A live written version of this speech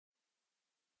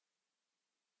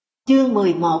Chương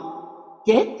 11.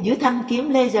 Chết dưới thanh kiếm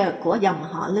laser của dòng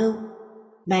họ Lưu.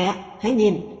 Mẹ, hãy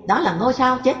nhìn, đó là ngôi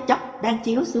sao chết chóc đang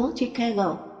chiếu xuống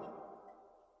Chicago.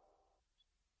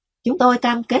 Chúng tôi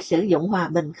cam kết sử dụng hòa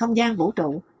bình không gian vũ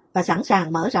trụ và sẵn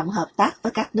sàng mở rộng hợp tác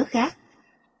với các nước khác.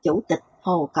 Chủ tịch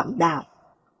Hồ Cẩm Đào.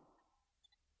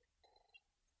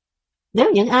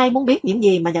 Nếu những ai muốn biết những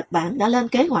gì mà Nhật Bản đã lên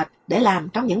kế hoạch để làm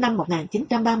trong những năm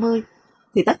 1930,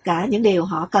 thì tất cả những điều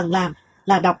họ cần làm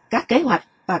là đọc các kế hoạch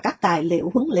và các tài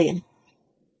liệu huấn luyện.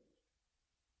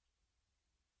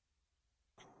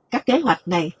 Các kế hoạch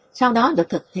này sau đó được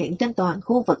thực hiện trên toàn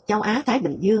khu vực châu Á-Thái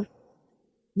Bình Dương.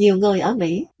 Nhiều người ở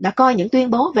Mỹ đã coi những tuyên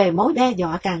bố về mối đe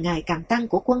dọa càng ngày càng tăng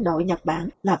của quân đội Nhật Bản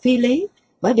là phi lý,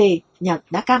 bởi vì Nhật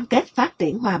đã cam kết phát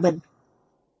triển hòa bình.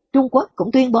 Trung Quốc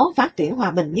cũng tuyên bố phát triển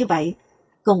hòa bình như vậy,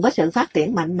 cùng với sự phát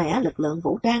triển mạnh mẽ lực lượng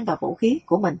vũ trang và vũ khí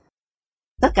của mình.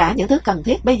 Tất cả những thứ cần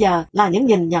thiết bây giờ là những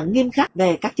nhìn nhận nghiêm khắc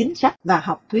về các chính sách và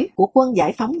học thuyết của quân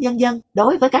giải phóng nhân dân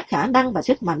đối với các khả năng và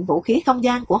sức mạnh vũ khí không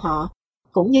gian của họ,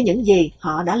 cũng như những gì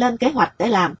họ đã lên kế hoạch để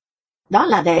làm. Đó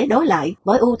là để đối lại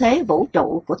với ưu thế vũ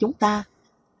trụ của chúng ta.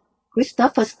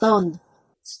 Christopher Stone,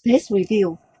 Space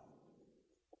Review.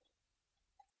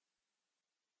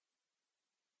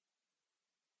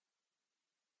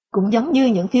 Cũng giống như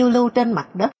những phiêu lưu trên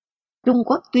mặt đất, Trung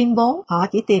Quốc tuyên bố họ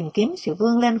chỉ tìm kiếm sự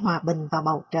vươn lên hòa bình vào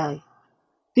bầu trời.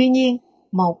 Tuy nhiên,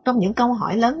 một trong những câu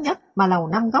hỏi lớn nhất mà Lầu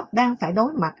Năm Góc đang phải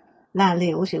đối mặt là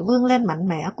liệu sự vươn lên mạnh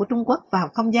mẽ của Trung Quốc vào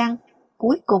không gian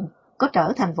cuối cùng có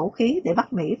trở thành vũ khí để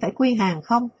bắt Mỹ phải quy hàng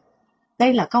không?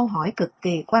 Đây là câu hỏi cực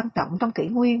kỳ quan trọng trong kỷ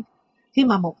nguyên. Khi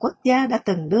mà một quốc gia đã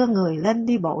từng đưa người lên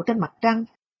đi bộ trên mặt trăng,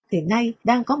 thì nay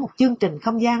đang có một chương trình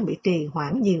không gian bị trì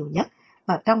hoãn nhiều nhất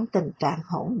và trong tình trạng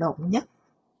hỗn độn nhất.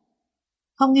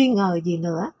 Không nghi ngờ gì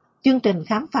nữa, chương trình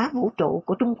khám phá vũ trụ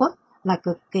của Trung Quốc là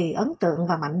cực kỳ ấn tượng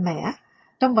và mạnh mẽ.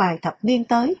 Trong vài thập niên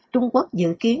tới, Trung Quốc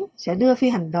dự kiến sẽ đưa phi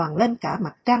hành đoàn lên cả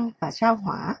mặt trăng và sao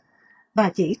Hỏa.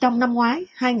 Và chỉ trong năm ngoái,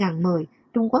 2010,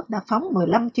 Trung Quốc đã phóng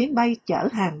 15 chuyến bay chở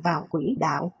hàng vào quỹ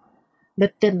đạo.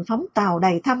 Lịch trình phóng tàu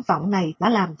đầy tham vọng này đã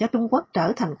làm cho Trung Quốc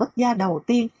trở thành quốc gia đầu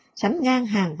tiên sánh ngang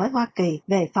hàng với Hoa Kỳ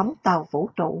về phóng tàu vũ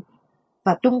trụ.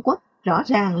 Và Trung Quốc rõ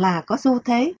ràng là có xu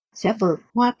thế sẽ vượt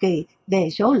Hoa Kỳ về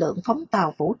số lượng phóng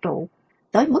tàu vũ trụ,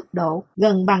 tới mức độ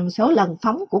gần bằng số lần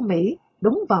phóng của Mỹ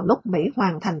đúng vào lúc Mỹ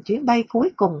hoàn thành chuyến bay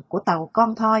cuối cùng của tàu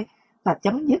con thoi và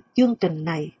chấm dứt chương trình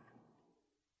này.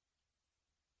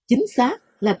 Chính xác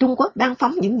là Trung Quốc đang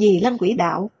phóng những gì lên quỹ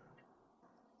đạo.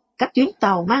 Các chuyến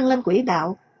tàu mang lên quỹ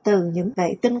đạo từ những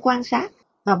vệ tinh quan sát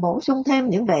và bổ sung thêm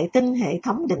những vệ tinh hệ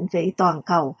thống định vị toàn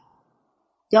cầu,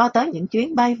 cho tới những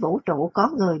chuyến bay vũ trụ có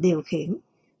người điều khiển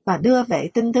và đưa vệ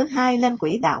tinh thứ hai lên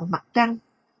quỹ đạo mặt trăng.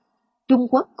 Trung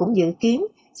Quốc cũng dự kiến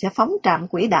sẽ phóng trạm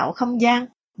quỹ đạo không gian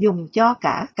dùng cho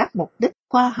cả các mục đích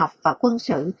khoa học và quân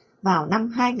sự vào năm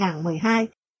 2012,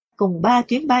 cùng 3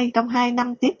 chuyến bay trong 2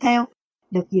 năm tiếp theo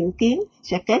được dự kiến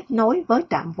sẽ kết nối với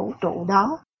trạm vũ trụ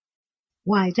đó.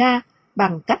 Ngoài ra,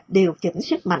 bằng cách điều chỉnh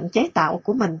sức mạnh chế tạo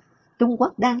của mình, Trung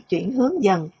Quốc đang chuyển hướng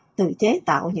dần từ chế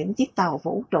tạo những chiếc tàu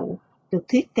vũ trụ được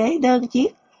thiết kế đơn chiếc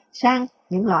sang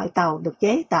những loại tàu được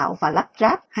chế tạo và lắp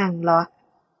ráp hàng loạt.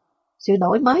 Sự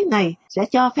đổi mới này sẽ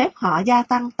cho phép họ gia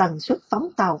tăng tần suất phóng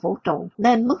tàu vũ trụ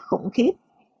lên mức khủng khiếp.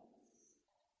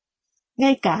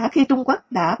 Ngay cả khi Trung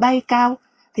Quốc đã bay cao,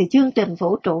 thì chương trình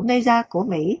vũ trụ NASA của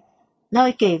Mỹ,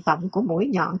 nơi kỳ vọng của mũi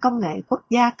nhọn công nghệ quốc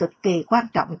gia cực kỳ quan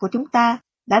trọng của chúng ta,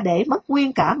 đã để mất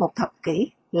nguyên cả một thập kỷ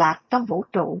lạc trong vũ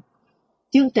trụ.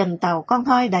 Chương trình tàu con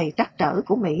thoi đầy trắc trở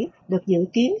của Mỹ được dự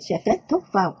kiến sẽ kết thúc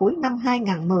vào cuối năm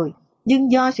 2010,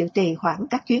 nhưng do sự trì hoãn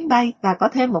các chuyến bay và có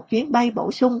thêm một chuyến bay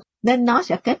bổ sung, nên nó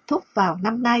sẽ kết thúc vào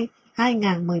năm nay,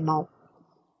 2011.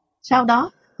 Sau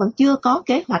đó, vẫn chưa có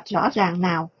kế hoạch rõ ràng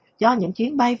nào cho những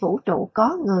chuyến bay vũ trụ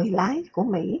có người lái của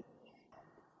Mỹ.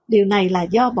 Điều này là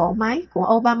do bộ máy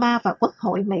của Obama và Quốc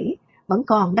hội Mỹ vẫn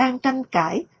còn đang tranh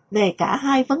cãi về cả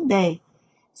hai vấn đề: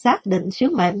 xác định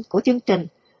sứ mệnh của chương trình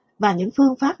và những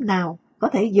phương pháp nào có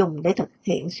thể dùng để thực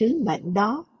hiện sứ mệnh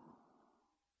đó.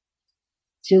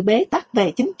 Sự bế tắc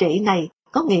về chính trị này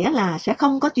có nghĩa là sẽ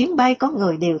không có chuyến bay có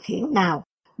người điều khiển nào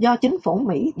do chính phủ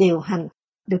Mỹ điều hành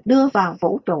được đưa vào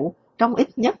vũ trụ trong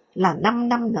ít nhất là 5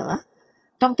 năm nữa.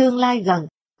 Trong tương lai gần,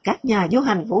 các nhà du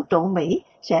hành vũ trụ Mỹ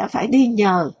sẽ phải đi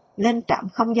nhờ lên trạm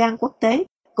không gian quốc tế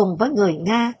cùng với người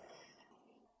Nga.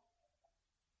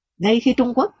 Ngay khi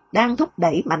Trung Quốc đang thúc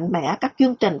đẩy mạnh mẽ các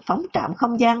chương trình phóng trạm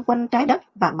không gian quanh trái đất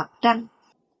và mặt trăng.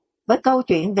 Với câu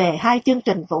chuyện về hai chương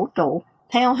trình vũ trụ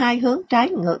theo hai hướng trái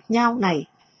ngược nhau này,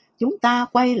 chúng ta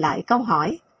quay lại câu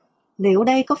hỏi: liệu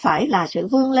đây có phải là sự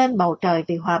vươn lên bầu trời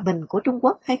vì hòa bình của Trung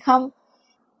Quốc hay không?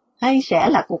 Hay sẽ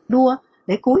là cuộc đua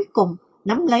để cuối cùng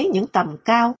nắm lấy những tầm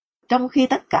cao trong khi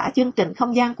tất cả chương trình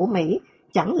không gian của Mỹ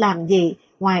chẳng làm gì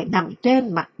ngoài nằm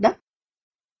trên mặt đất.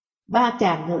 Ba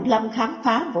chàng ngự lâm khám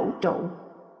phá vũ trụ.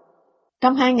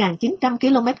 Trong 2.900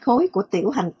 km khối của tiểu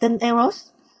hành tinh Eros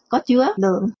có chứa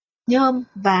lượng nhôm,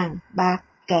 vàng, bạc,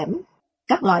 kẽm,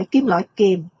 các loại kim loại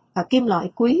kiềm và kim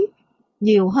loại quý,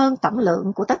 nhiều hơn tổng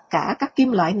lượng của tất cả các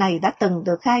kim loại này đã từng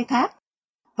được khai thác,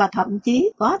 và thậm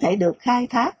chí có thể được khai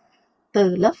thác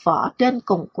từ lớp vỏ trên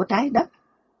cùng của trái đất.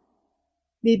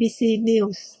 BBC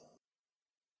News.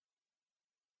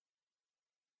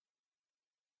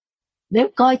 Nếu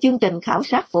coi chương trình khảo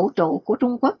sát vũ trụ của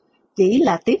Trung Quốc chỉ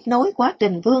là tiếp nối quá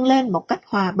trình vươn lên một cách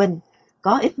hòa bình,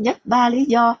 có ít nhất 3 lý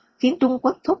do khiến Trung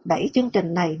Quốc thúc đẩy chương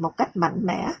trình này một cách mạnh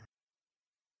mẽ.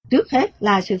 Trước hết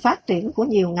là sự phát triển của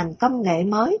nhiều ngành công nghệ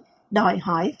mới, đòi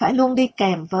hỏi phải luôn đi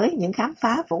kèm với những khám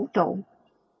phá vũ trụ.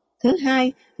 Thứ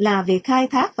hai là việc khai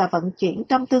thác và vận chuyển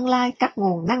trong tương lai các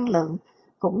nguồn năng lượng,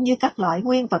 cũng như các loại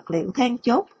nguyên vật liệu then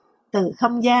chốt, từ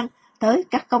không gian tới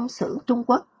các công xưởng Trung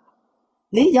Quốc.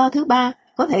 Lý do thứ ba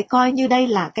có thể coi như đây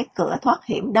là cái cửa thoát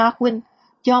hiểm Darwin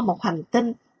cho một hành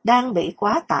tinh đang bị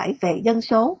quá tải về dân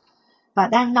số và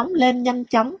đang nóng lên nhanh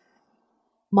chóng.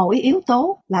 Mỗi yếu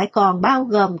tố lại còn bao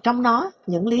gồm trong nó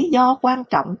những lý do quan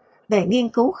trọng về nghiên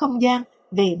cứu không gian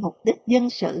vì mục đích dân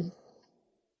sự.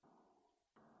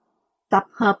 Tập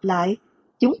hợp lại,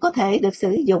 chúng có thể được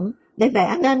sử dụng để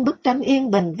vẽ nên bức tranh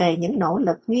yên bình về những nỗ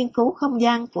lực nghiên cứu không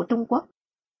gian của Trung Quốc.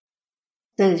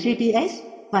 Từ GPS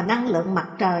và năng lượng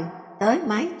mặt trời tới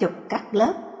máy chụp cắt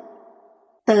lớp.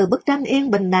 Từ bức tranh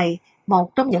yên bình này,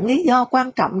 một trong những lý do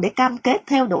quan trọng để cam kết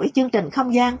theo đuổi chương trình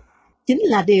không gian chính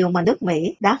là điều mà nước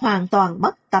Mỹ đã hoàn toàn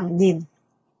mất tầm nhìn.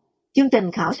 Chương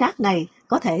trình khảo sát này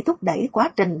có thể thúc đẩy quá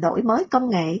trình đổi mới công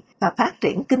nghệ và phát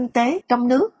triển kinh tế trong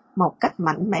nước một cách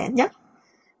mạnh mẽ nhất.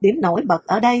 Điểm nổi bật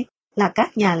ở đây là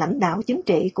các nhà lãnh đạo chính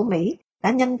trị của Mỹ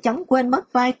đã nhanh chóng quên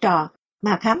mất vai trò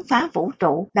mà khám phá vũ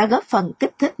trụ đã góp phần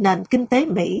kích thích nền kinh tế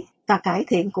Mỹ và cải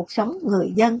thiện cuộc sống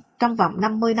người dân trong vòng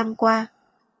 50 năm qua.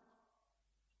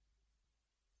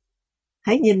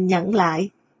 Hãy nhìn nhận lại,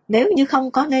 nếu như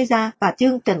không có NASA và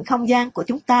chương trình không gian của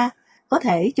chúng ta,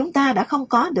 chúng ta đã không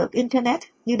có được Internet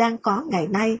như đang có ngày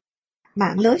nay,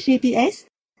 mạng lưới GPS,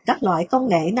 các loại công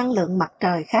nghệ năng lượng mặt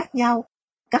trời khác nhau,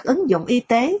 các ứng dụng y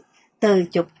tế, từ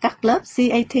chụp cắt lớp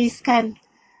CAT scan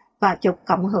và chụp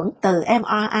cộng hưởng từ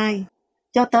MRI,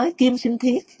 cho tới kim sinh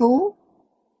thiết vú,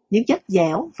 những chất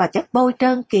dẻo và chất bôi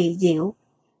trơn kỳ diệu,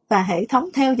 và hệ thống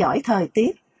theo dõi thời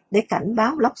tiết để cảnh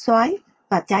báo lốc xoáy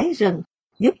và cháy rừng,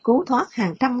 giúp cứu thoát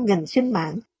hàng trăm nghìn sinh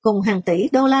mạng cùng hàng tỷ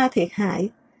đô la thiệt hại,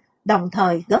 đồng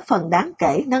thời góp phần đáng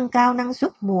kể nâng cao năng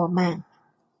suất mùa màng.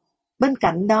 Bên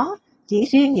cạnh đó, chỉ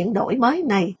riêng những đổi mới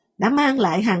này đã mang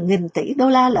lại hàng nghìn tỷ đô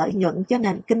la lợi nhuận cho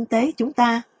nền kinh tế chúng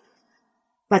ta.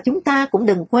 Và chúng ta cũng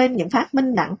đừng quên những phát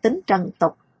minh nặng tính trần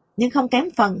tục, nhưng không kém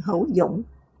phần hữu dụng,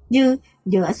 như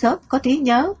nhựa xốp có trí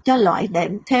nhớ cho loại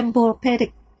đệm Tempur-Pedic.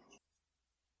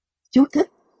 Chú thích: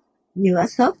 nhựa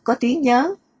xốp có trí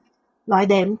nhớ. Loại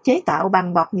đệm chế tạo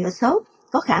bằng bọt nhựa xốp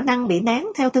có khả năng bị nén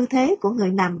theo tư thế của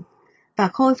người nằm và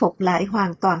khôi phục lại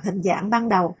hoàn toàn hình dạng ban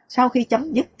đầu sau khi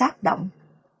chấm dứt tác động.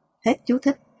 Hết chú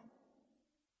thích.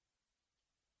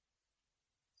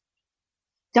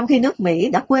 Trong khi nước Mỹ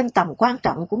đã quên tầm quan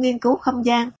trọng của nghiên cứu không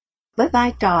gian với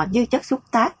vai trò như chất xúc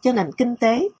tác cho nền kinh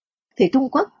tế, thì Trung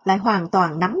Quốc lại hoàn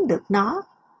toàn nắm được nó.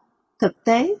 Thực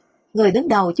tế, người đứng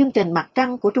đầu chương trình mặt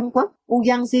trăng của Trung Quốc,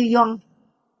 Yang Ziyong,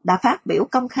 đã phát biểu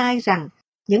công khai rằng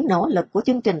những nỗ lực của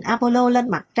chương trình Apollo lên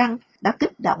mặt trăng đã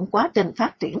kích động quá trình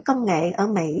phát triển công nghệ ở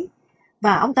Mỹ,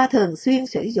 và ông ta thường xuyên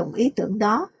sử dụng ý tưởng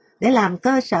đó để làm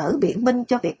cơ sở biện minh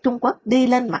cho việc Trung Quốc đi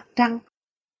lên mặt trăng.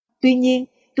 Tuy nhiên,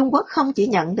 Trung Quốc không chỉ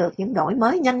nhận được những đổi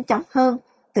mới nhanh chóng hơn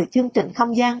từ chương trình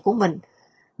không gian của mình,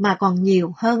 mà còn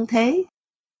nhiều hơn thế.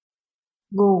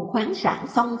 Nguồn khoáng sản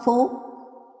phong phú.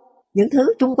 Những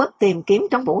thứ Trung Quốc tìm kiếm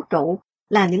trong vũ trụ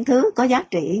là những thứ có giá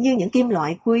trị như những kim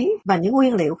loại quý và những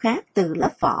nguyên liệu khác từ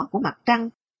lớp vỏ của mặt trăng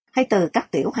hay từ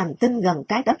các tiểu hành tinh gần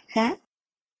trái đất khác.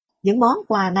 Những món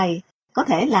quà này có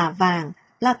thể là vàng,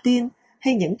 platin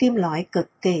hay những kim loại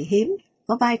cực kỳ hiếm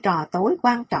có vai trò tối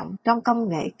quan trọng trong công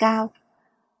nghệ cao.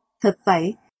 Thực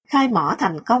vậy, khai mỏ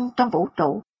thành công trong vũ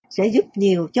trụ sẽ giúp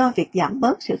nhiều cho việc giảm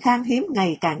bớt sự khan hiếm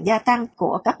ngày càng gia tăng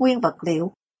của các nguyên vật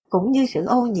liệu, cũng như sự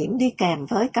ô nhiễm đi kèm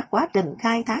với các quá trình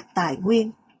khai thác tài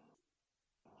nguyên.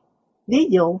 Ví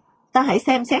dụ, ta hãy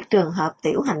xem xét trường hợp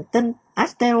tiểu hành tinh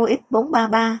Asteroid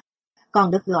 433,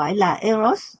 còn được gọi là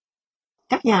Eros.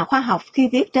 Các nhà khoa học khi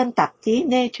viết trên tạp chí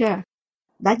Nature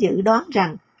đã dự đoán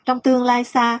rằng trong tương lai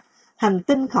xa, hành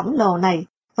tinh khổng lồ này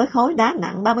với khối đá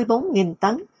nặng 34.000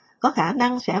 tấn có khả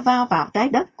năng sẽ va vào trái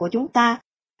đất của chúng ta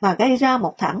và gây ra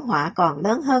một thảm họa còn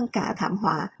lớn hơn cả thảm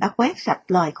họa đã quét sạch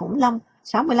loài khủng long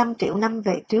 65 triệu năm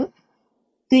về trước.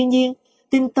 Tuy nhiên,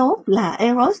 tin tốt là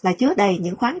Eros đã chứa đầy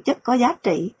những khoáng chất có giá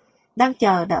trị, đang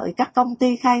chờ đợi các công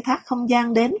ty khai thác không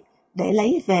gian đến để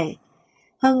lấy về.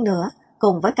 Hơn nữa,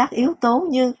 cùng với các yếu tố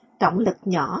như trọng lực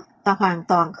nhỏ và hoàn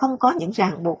toàn không có những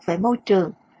ràng buộc về môi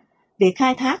trường, việc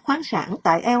khai thác khoáng sản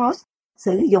tại Eros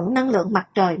sử dụng năng lượng mặt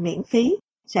trời miễn phí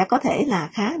sẽ có thể là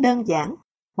khá đơn giản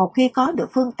một khi có được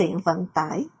phương tiện vận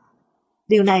tải.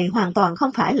 Điều này hoàn toàn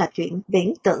không phải là chuyện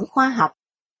viễn tưởng khoa học,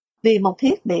 vì một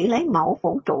thiết bị lấy mẫu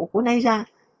vũ trụ của NASA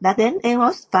đã đến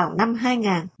Eros vào năm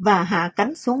 2000 và hạ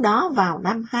cánh xuống đó vào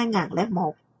năm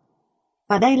 2001.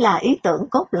 Và đây là ý tưởng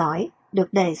cốt lõi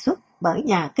được đề xuất bởi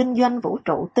nhà kinh doanh vũ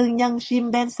trụ tư nhân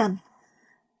Jim Benson,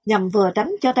 nhằm vừa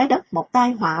tránh cho trái đất một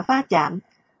tai họa va chạm,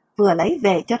 vừa lấy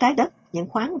về cho trái đất những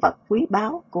khoáng vật quý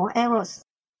báu của Eros.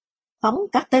 Phóng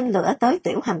các tên lửa tới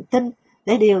tiểu hành tinh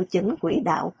để điều chỉnh quỹ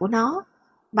đạo của nó.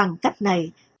 Bằng cách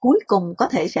này, cuối cùng có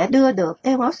thể sẽ đưa được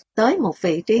Eros tới một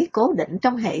vị trí cố định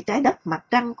trong hệ trái đất mặt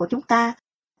trăng của chúng ta,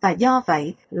 và do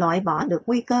vậy loại bỏ được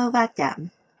nguy cơ va chạm.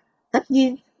 Tất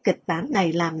nhiên, kịch bản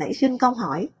này làm nảy sinh câu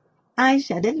hỏi, ai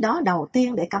sẽ đến đó đầu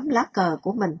tiên để cắm lá cờ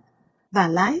của mình và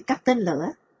lái các tên lửa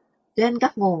trên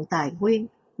các nguồn tài nguyên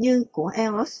như của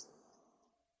Eros?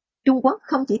 Trung Quốc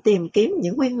không chỉ tìm kiếm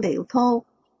những nguyên liệu thô,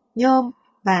 nhôm,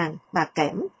 vàng và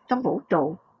kẽm trong vũ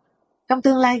trụ. Trong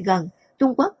tương lai gần,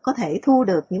 Trung Quốc có thể thu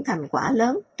được những thành quả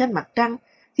lớn trên mặt trăng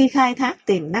khi khai thác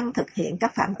tiềm năng thực hiện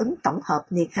các phản ứng tổng hợp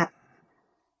nhiệt hạch.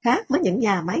 Khác với những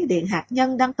nhà máy điện hạt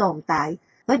nhân đang tồn tại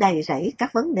với đầy rẫy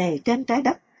các vấn đề trên trái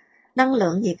đất, năng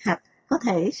lượng nhiệt hạch có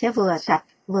thể sẽ vừa sạch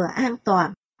vừa an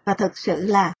toàn và thực sự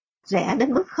là rẻ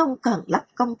đến mức không cần lắp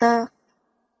công tơ.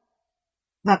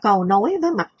 Và cầu nối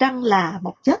với mặt trăng là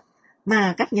một chất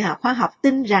mà các nhà khoa học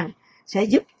tin rằng sẽ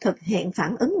giúp thực hiện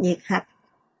phản ứng nhiệt hạch,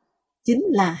 chính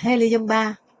là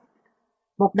helium-3,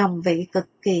 một đồng vị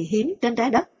cực kỳ hiếm trên trái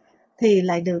đất thì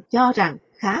lại được cho rằng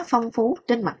khá phong phú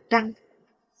trên mặt trăng.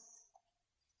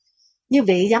 Như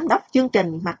vị giám đốc chương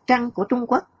trình mặt trăng của Trung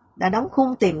Quốc đã đóng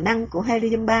khung tiềm năng của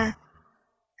helium-3.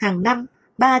 Hàng năm,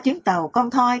 3 chuyến tàu con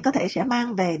thoi có thể sẽ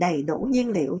mang về đầy đủ nhiên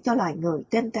liệu cho loài người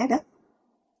trên trái đất.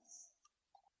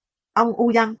 Ông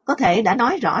U Dân có thể đã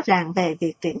nói rõ ràng về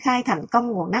việc triển khai thành công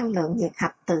nguồn năng lượng nhiệt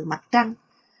hạch từ mặt trăng.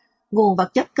 Nguồn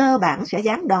vật chất cơ bản sẽ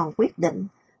giáng đòn quyết định,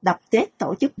 đập chết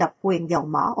tổ chức độc quyền dầu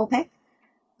mỏ OPEC,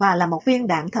 và là một viên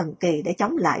đạn thần kỳ để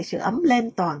chống lại sự ấm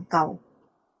lên toàn cầu.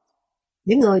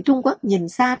 Những người Trung Quốc nhìn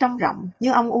xa trông rộng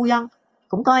như ông U Dân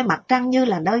cũng coi mặt trăng như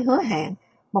là nơi hứa hẹn,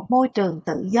 một môi trường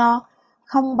tự do,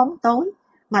 không bóng tối,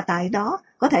 mà tại đó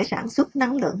có thể sản xuất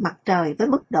năng lượng mặt trời với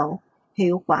mức độ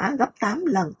hiệu quả gấp 8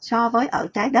 lần so với ở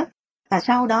trái đất, và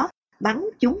sau đó bắn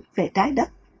chúng về trái đất.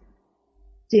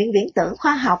 Chuyện viễn tưởng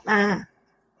khoa học à?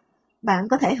 Bạn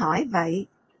có thể hỏi vậy.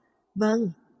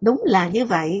 Vâng, đúng là như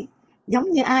vậy.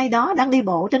 Giống như ai đó đang đi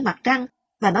bộ trên mặt trăng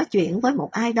và nói chuyện với một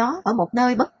ai đó ở một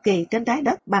nơi bất kỳ trên trái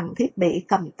đất bằng thiết bị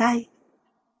cầm tay.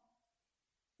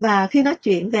 Và khi nói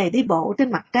chuyện về đi bộ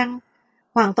trên mặt trăng,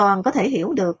 hoàn toàn có thể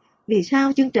hiểu được vì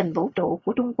sao chương trình vũ trụ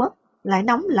của Trung Quốc lại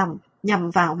nóng lòng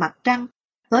nhằm vào mặt trăng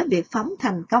với việc phóng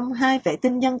thành công 2 vệ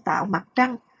tinh nhân tạo mặt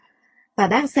trăng, và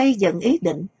đang xây dựng ý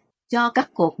định cho các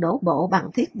cuộc đổ bộ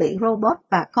bằng thiết bị robot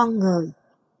và con người.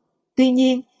 Tuy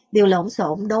nhiên, điều lộn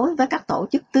xộn đối với các tổ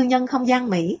chức tư nhân không gian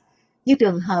Mỹ, như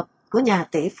trường hợp của nhà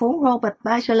tỷ phú Robert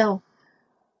Bigelow,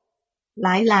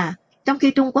 lại là trong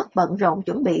khi Trung Quốc bận rộn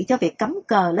chuẩn bị cho việc cắm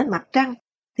cờ lên mặt trăng,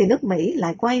 thì nước Mỹ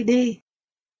lại quay đi.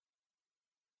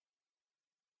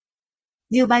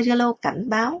 Như Bigelow cảnh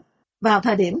báo, vào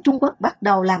thời điểm Trung Quốc bắt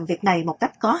đầu làm việc này một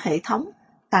cách có hệ thống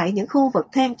tại những khu vực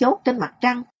then chốt trên mặt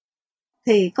trăng,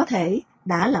 thì có thể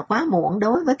đã là quá muộn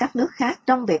đối với các nước khác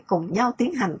trong việc cùng nhau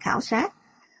tiến hành khảo sát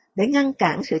để ngăn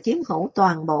cản sự chiếm hữu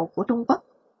toàn bộ của Trung Quốc,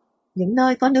 những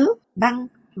nơi có nước, băng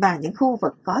và những khu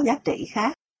vực có giá trị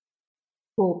khác.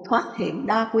 Cuộc thoát hiểm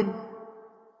Darwin.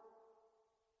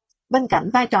 Bên cạnh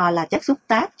vai trò là chất xúc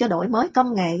tác cho đổi mới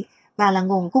công nghệ và là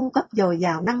nguồn cung cấp dồi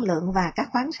dào năng lượng và các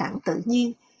khoáng sản tự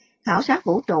nhiên, khảo sát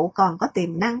vũ trụ còn có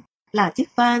tiềm năng là chiếc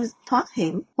van thoát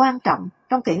hiểm quan trọng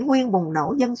trong kỷ nguyên bùng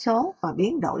nổ dân số và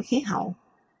biến đổi khí hậu.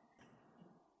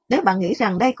 Nếu bạn nghĩ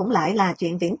rằng đây cũng lại là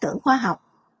chuyện viễn tưởng khoa học,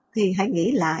 thì hãy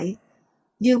nghĩ lại.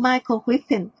 Như Michael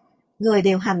Griffin, người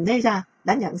điều hành NASA,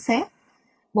 đã nhận xét,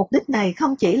 mục đích này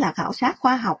không chỉ là khảo sát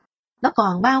khoa học, nó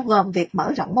còn bao gồm việc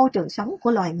mở rộng môi trường sống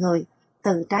của loài người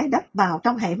từ trái đất vào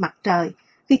trong hệ mặt trời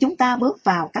khi chúng ta bước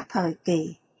vào các thời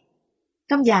kỳ.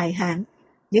 Trong dài hạn,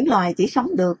 những loài chỉ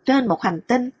sống được trên một hành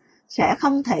tinh sẽ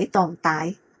không thể tồn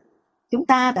tại. Chúng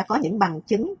ta đã có những bằng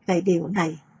chứng về điều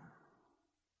này.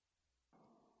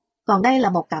 Còn đây là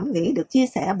một cảm nghĩ được chia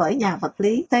sẻ bởi nhà vật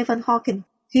lý Stephen Hawking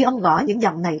khi ông gõ những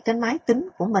dòng này trên máy tính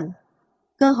của mình.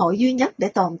 Cơ hội duy nhất để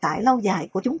tồn tại lâu dài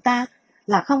của chúng ta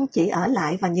là không chỉ ở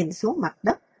lại và nhìn xuống mặt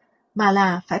đất, mà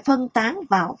là phải phân tán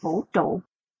vào vũ trụ.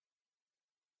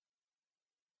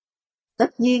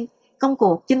 Tất nhiên, công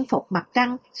cuộc chinh phục mặt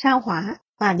trăng, sao hỏa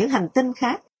và những hành tinh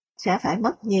khác sẽ phải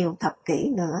mất nhiều thập kỷ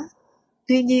nữa.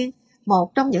 Tuy nhiên,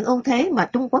 một trong những ưu thế mà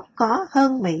Trung Quốc có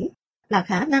hơn Mỹ là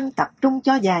khả năng tập trung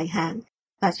cho dài hạn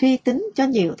và suy tính cho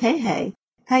nhiều thế hệ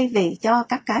thay vì cho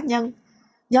các cá nhân.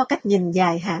 Do cách nhìn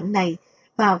dài hạn này,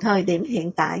 vào thời điểm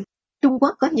hiện tại, Trung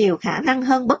Quốc có nhiều khả năng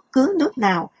hơn bất cứ nước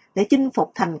nào để chinh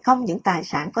phục thành công những tài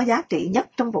sản có giá trị nhất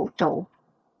trong vũ trụ.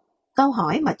 Câu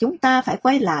hỏi mà chúng ta phải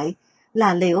quay lại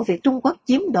là liệu việc Trung Quốc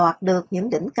chiếm đoạt được những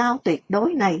đỉnh cao tuyệt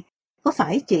đối này có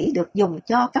phải chỉ được dùng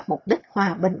cho các mục đích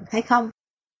hòa bình hay không?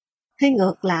 Hay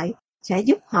ngược lại, sẽ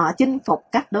giúp họ chinh phục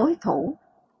các đối thủ?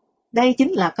 Đây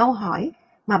chính là câu hỏi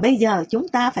mà bây giờ chúng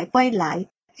ta phải quay lại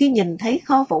khi nhìn thấy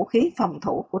kho vũ khí phòng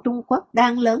thủ của Trung Quốc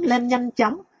đang lớn lên nhanh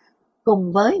chóng,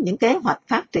 cùng với những kế hoạch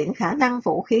phát triển khả năng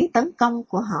vũ khí tấn công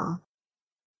của họ.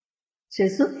 Sự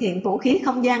xuất hiện vũ khí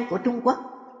không gian của Trung Quốc.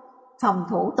 Phòng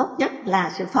thủ tốt nhất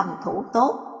là sự phòng thủ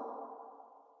tốt.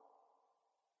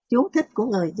 Chú thích của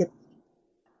người dịch.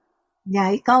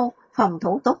 Nhại câu phòng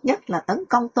thủ tốt nhất là tấn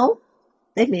công tốt,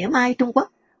 để mỉa mai Trung Quốc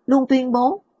luôn tuyên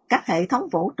bố các hệ thống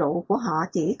vũ trụ của họ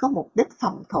chỉ có mục đích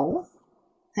phòng thủ.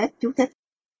 Hết chú thích.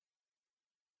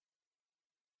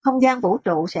 Không gian vũ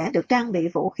trụ sẽ được trang bị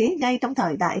vũ khí ngay trong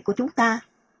thời đại của chúng ta.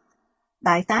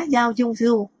 Đại tá Giao Dung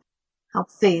Du, Học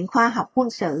viện Khoa học Quân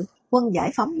sự, Quân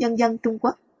Giải phóng Nhân dân Trung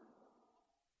Quốc.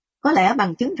 Có lẽ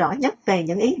bằng chứng rõ nhất về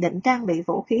những ý định trang bị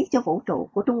vũ khí cho vũ trụ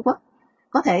của Trung Quốc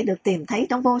có thể được tìm thấy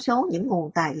trong vô số những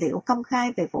nguồn tài liệu công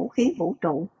khai về vũ khí vũ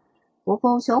trụ của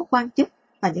vô số quan chức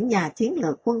và những nhà chiến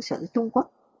lược quân sự Trung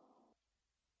Quốc.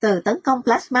 Từ tấn công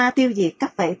plasma tiêu diệt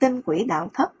các vệ tinh quỹ đạo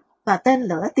thấp và tên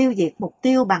lửa tiêu diệt mục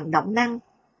tiêu bằng động năng,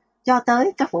 cho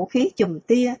tới các vũ khí chùm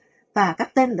tia và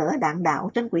các tên lửa đạn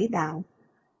đạo trên quỹ đạo.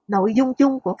 Nội dung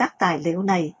chung của các tài liệu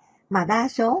này, mà đa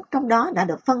số trong đó đã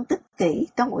được phân tích kỹ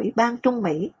trong Ủy ban Trung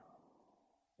Mỹ,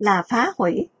 là phá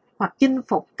hủy hoặc chinh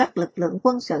phục các lực lượng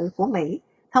quân sự của Mỹ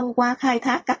thông qua khai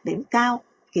thác các điểm cao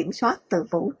kiểm soát từ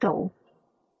vũ trụ.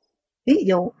 Ví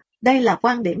dụ, đây là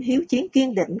quan điểm hiếu chiến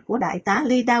kiên định của Đại tá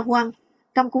Lee Da-Won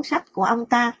trong cuốn sách của ông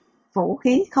ta, Vũ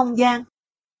khí không gian.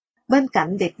 Bên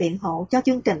cạnh việc biện hộ cho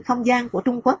chương trình không gian của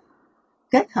Trung Quốc,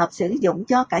 kết hợp sử dụng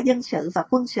cho cả dân sự và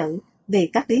quân sự vì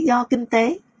các lý do kinh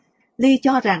tế, Lee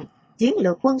cho rằng chiến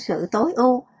lược quân sự tối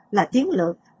ưu là chiến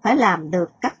lược phải làm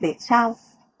được các việc sau: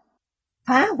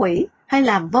 phá hủy hay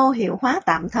làm vô hiệu hóa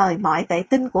tạm thời mọi vệ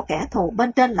tinh của kẻ thù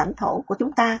bên trên lãnh thổ của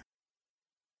chúng ta,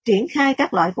 triển khai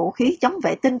các loại vũ khí chống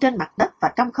vệ tinh trên mặt đất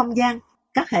và trong không gian,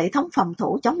 các hệ thống phòng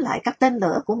thủ chống lại các tên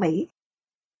lửa của Mỹ,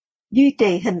 duy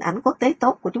trì hình ảnh quốc tế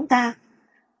tốt của chúng ta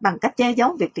bằng cách che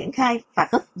giấu việc triển khai và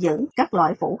cất giữ các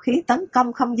loại vũ khí tấn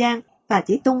công không gian và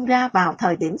chỉ tung ra vào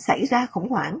thời điểm xảy ra khủng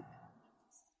hoảng.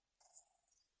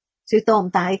 Sự tồn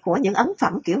tại của những ấn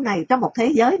phẩm kiểu này trong một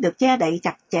thế giới được che đậy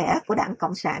chặt chẽ của Đảng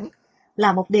Cộng sản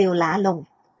là một điều lạ lùng.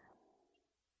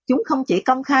 Chúng không chỉ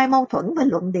công khai mâu thuẫn với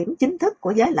luận điểm chính thức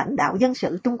của giới lãnh đạo dân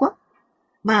sự Trung Quốc,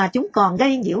 mà chúng còn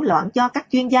gây nhiễu loạn cho các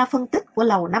chuyên gia phân tích của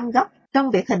Lầu Năm Góc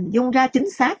trong việc hình dung ra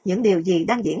chính xác những điều gì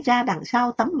đang diễn ra đằng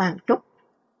sau tấm màn trúc,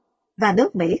 và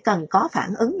nước Mỹ cần có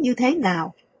phản ứng như thế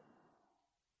nào.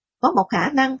 Có một khả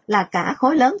năng là cả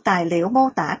khối lớn tài liệu mô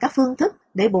tả các phương thức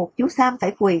để buộc chú Sam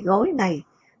phải quỳ gối này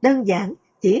đơn giản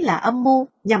chỉ là âm mưu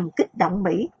nhằm kích động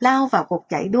Mỹ lao vào cuộc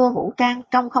chạy đua vũ trang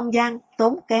trong không gian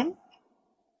tốn kém.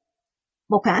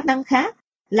 Một khả năng khác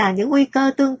là những nguy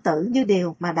cơ tương tự như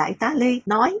điều mà Đại tá Lee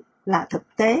nói là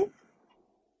thực tế.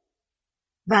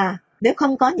 Và nếu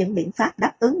không có những biện pháp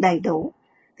đáp ứng đầy đủ,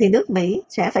 thì nước Mỹ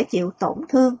sẽ phải chịu tổn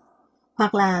thương,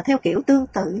 hoặc là theo kiểu tương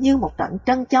tự như một trận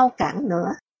trân châu cản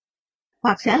nữa,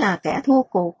 hoặc sẽ là kẻ thua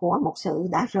cuộc của một sự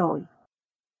đã rồi.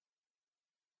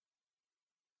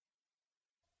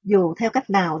 Dù theo cách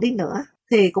nào đi nữa,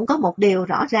 thì cũng có một điều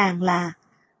rõ ràng là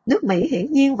nước Mỹ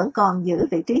hiển nhiên vẫn còn giữ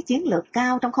vị trí chiến lược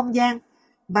cao trong không gian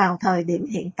vào thời điểm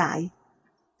hiện tại.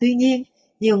 Tuy nhiên,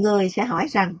 nhiều người sẽ hỏi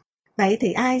rằng, vậy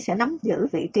thì ai sẽ nắm giữ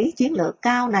vị trí chiến lược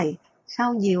cao này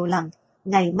sau nhiều lần,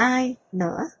 ngày mai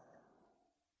nữa?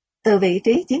 Từ vị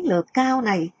trí chiến lược cao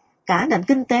này, cả nền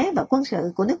kinh tế và quân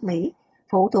sự của nước Mỹ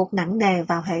phụ thuộc nặng nề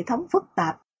vào hệ thống phức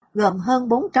tạp, gồm hơn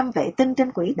 400 vệ tinh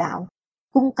trên quỹ đạo,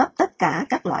 cung cấp tất cả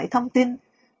các loại thông tin,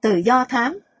 từ do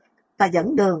thám và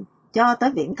dẫn đường cho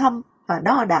tới viễn thông và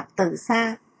đo đạc từ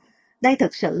xa. Đây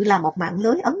thực sự là một mạng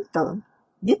lưới ấn tượng,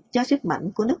 giúp cho sức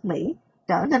mạnh của nước Mỹ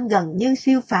trở nên gần như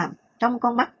siêu phàm trong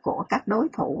con mắt của các đối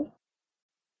thủ.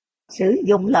 Sử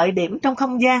dụng lợi điểm trong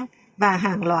không gian và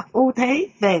hàng loạt ưu thế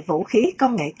về vũ khí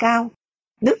công nghệ cao,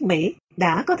 nước Mỹ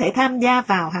đã có thể tham gia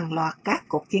vào hàng loạt các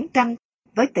cuộc chiến tranh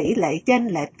với tỷ lệ chênh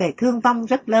lệch về thương vong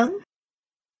rất lớn.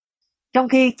 Trong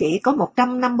khi chỉ có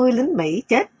 150 lính Mỹ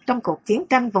chết trong cuộc chiến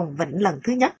tranh vùng vịnh lần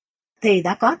thứ nhất, thì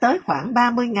đã có tới khoảng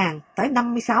 30.000 tới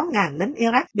 56.000 lính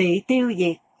Iraq bị tiêu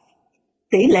diệt.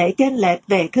 Tỷ lệ chênh lệch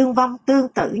về thương vong tương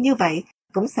tự như vậy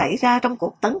cũng xảy ra trong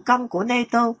cuộc tấn công của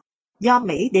NATO do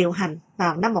Mỹ điều hành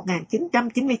vào năm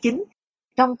 1999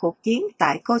 trong cuộc chiến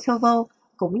tại Kosovo,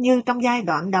 cũng như trong giai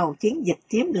đoạn đầu chiến dịch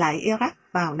chiếm lại Iraq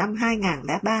vào năm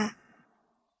 2003.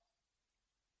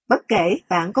 Bất kể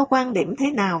bạn có quan điểm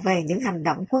thế nào về những hành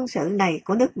động quân sự này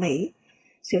của nước Mỹ,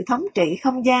 sự thống trị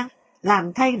không gian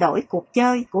làm thay đổi cuộc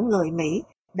chơi của người Mỹ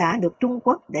đã được Trung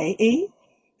Quốc để ý.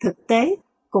 Thực tế,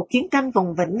 cuộc chiến tranh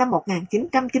vùng vịnh năm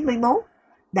 1991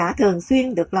 đã thường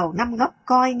xuyên được Lầu Năm Góc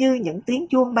coi như những tiếng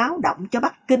chuông báo động cho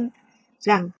Bắc Kinh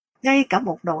rằng ngay cả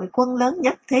một đội quân lớn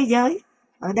nhất thế giới,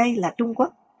 ở đây là Trung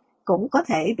Quốc, cũng có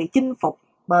thể bị chinh phục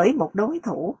bởi một đối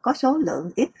thủ có số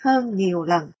lượng ít hơn nhiều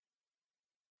lần.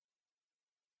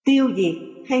 Tiêu diệt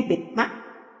hay bịt mắt?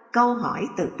 Câu hỏi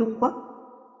từ Trung Quốc.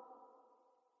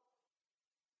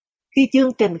 Khi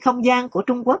chương trình không gian của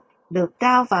Trung Quốc được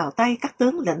trao vào tay các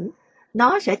tướng lĩnh,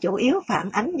 nó sẽ chủ yếu phản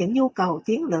ánh những nhu cầu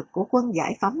chiến lược của quân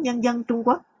giải phóng nhân dân Trung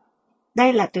Quốc.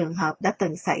 Đây là trường hợp đã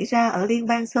từng xảy ra ở Liên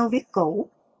bang Xô Viết cũ,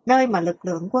 nơi mà lực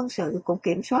lượng quân sự cũng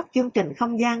kiểm soát chương trình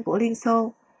không gian của Liên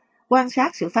Xô, quan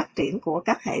sát sự phát triển của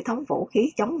các hệ thống vũ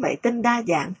khí chống vệ tinh đa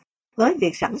dạng, với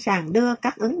việc sẵn sàng đưa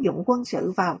các ứng dụng quân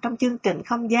sự vào trong chương trình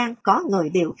không gian có người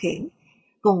điều khiển.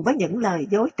 Cùng với những lời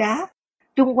dối trá,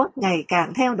 Trung Quốc ngày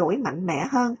càng theo đuổi mạnh mẽ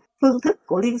hơn phương thức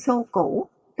của Liên Xô cũ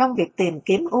trong việc tìm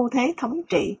kiếm ưu thế thống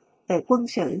trị về quân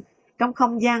sự trong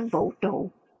không gian vũ trụ.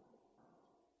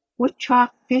 Woodchart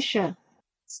Fisher,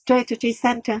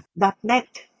 strategycenter.net.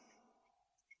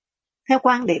 Theo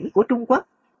quan điểm của Trung Quốc,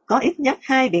 có ít nhất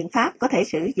hai biện pháp có thể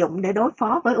sử dụng để đối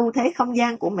phó với ưu thế không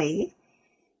gian của Mỹ.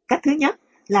 Cách thứ nhất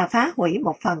là phá hủy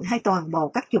một phần hay toàn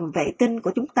bộ các chùm vệ tinh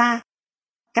của chúng ta.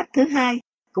 Cách thứ hai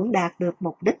cũng đạt được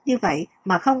mục đích như vậy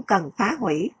mà không cần phá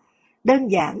hủy.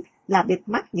 Đơn giản là bịt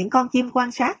mắt những con chim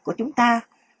quan sát của chúng ta.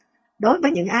 Đối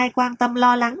với những ai quan tâm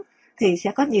lo lắng thì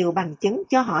sẽ có nhiều bằng chứng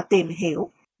cho họ tìm hiểu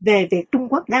về việc Trung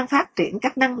Quốc đang phát triển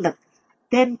các năng lực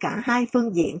trên cả hai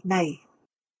phương diện này.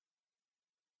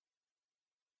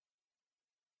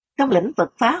 Trong lĩnh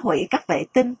vực phá hủy các vệ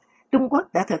tinh, Trung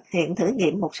Quốc đã thực hiện thử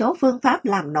nghiệm một số phương pháp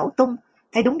làm nổ tung,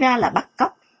 hay đúng ra là bắt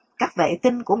cóc, các vệ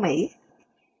tinh của Mỹ.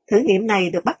 Thử nghiệm này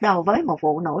được bắt đầu với một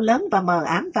vụ nổ lớn và mờ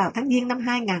ám vào tháng Giêng năm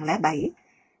 2007.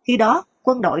 Khi đó,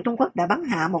 quân đội Trung Quốc đã bắn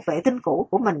hạ một vệ tinh cũ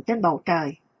của mình trên bầu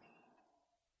trời.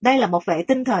 Đây là một vệ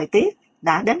tinh thời tiết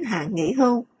đã đến hạn nghỉ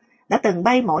hưu, đã từng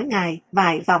bay mỗi ngày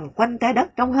vài vòng quanh trái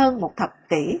đất trong hơn một thập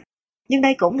kỷ. Nhưng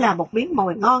đây cũng là một miếng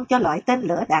mồi ngon cho loại tên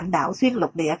lửa đạn đạo xuyên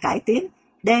lục địa cải tiến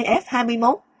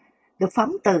DF-21, được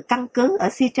phóng từ căn cứ ở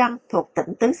Xi-Chăng thuộc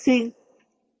tỉnh Tứ Xuyên.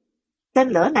 Tên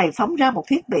lửa này phóng ra một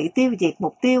thiết bị tiêu diệt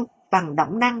mục tiêu bằng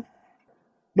động năng,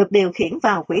 được điều khiển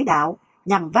vào quỹ đạo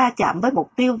nhằm va chạm với mục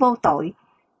tiêu vô tội,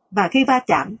 và khi va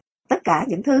chạm, tất cả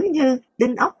những thứ như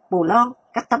đinh ốc, bù lon,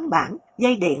 các tấm bảng,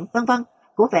 dây điện, v.v.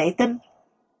 của vệ tinh,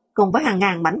 cùng với hàng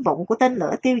ngàn mảnh vụn của tên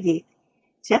lửa tiêu diệt,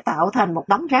 sẽ tạo thành một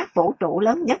đống rác vũ trụ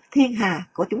lớn nhất thiên hà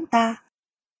của chúng ta.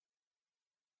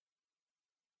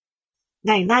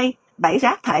 Ngày nay, bãi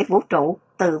rác thải vũ trụ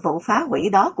từ vụ phá hủy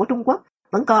đó của Trung Quốc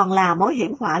vẫn còn là mối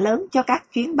hiểm họa lớn cho các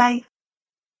chuyến bay.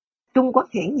 Trung Quốc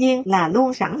hiển nhiên là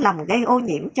luôn sẵn lòng gây ô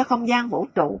nhiễm cho không gian vũ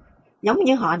trụ, giống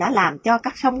như họ đã làm cho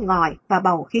các sông ngòi và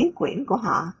bầu khí quyển của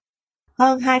họ.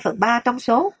 Hơn 2/3 trong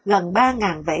số gần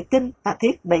 3.000 vệ tinh và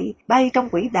thiết bị bay trong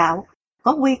quỹ đạo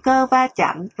có nguy cơ va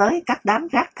chạm với các đám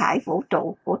rác thải vũ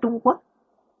trụ của Trung Quốc.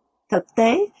 Thực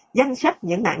tế, danh sách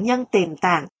những nạn nhân tiềm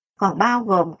tàng còn bao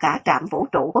gồm cả trạm vũ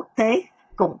trụ quốc tế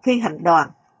cùng phi hành đoàn.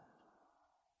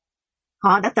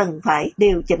 Họ đã từng phải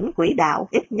điều chỉnh quỹ đạo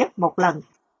ít nhất một lần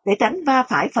để tránh va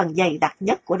phải phần dày đặc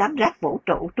nhất của đám rác vũ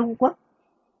trụ Trung Quốc.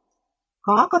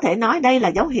 Khó có thể nói đây là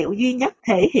dấu hiệu duy nhất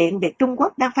thể hiện việc Trung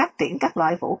Quốc đang phát triển các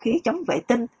loại vũ khí chống vệ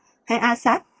tinh hay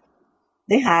ASAT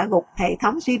để hạ gục hệ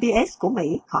thống GPS của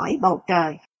Mỹ khỏi bầu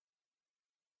trời.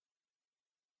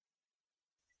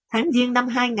 Tháng Giêng năm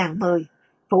 2010,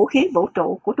 vũ khí vũ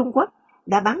trụ của Trung Quốc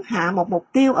đã bắn hạ một mục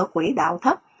tiêu ở quỹ đạo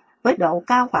thấp với độ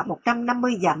cao khoảng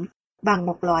 150 dặm bằng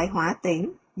một loại hỏa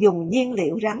tiễn dùng nhiên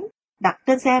liệu rắn đặt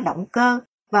trên xe động cơ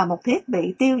và một thiết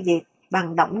bị tiêu diệt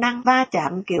bằng động năng va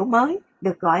chạm kiểu mới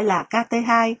được gọi là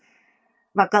KT-2.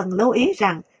 Và cần lưu ý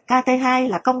rằng KT-2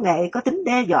 là công nghệ có tính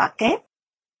đe dọa kép.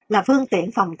 là phương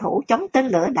tiện phòng thủ chống tên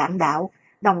lửa đạn đạo,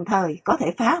 đồng thời có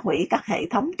thể phá hủy các hệ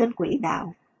thống trên quỹ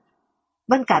đạo.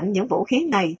 Bên cạnh những vũ khí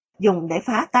này dùng để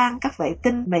phá tan các vệ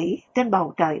tinh Mỹ trên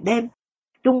bầu trời đêm,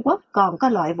 Trung Quốc còn có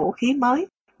loại vũ khí mới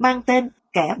mang tên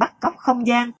kẻ bắt cóc không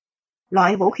gian.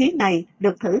 Loại vũ khí này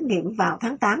được thử nghiệm vào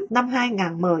tháng 8 năm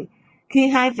 2010 khi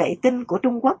hai vệ tinh của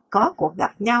Trung Quốc có cuộc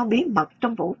gặp nhau bí mật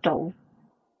trong vũ trụ.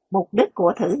 Mục đích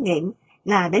của thử nghiệm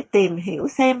là để tìm hiểu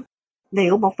xem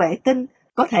liệu một vệ tinh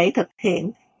có thể thực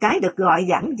hiện cái được gọi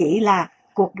giản dị là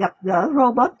cuộc gặp gỡ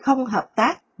robot không hợp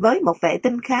tác với một vệ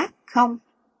tinh khác không.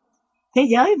 Thế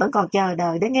giới vẫn còn chờ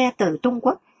đợi để nghe từ Trung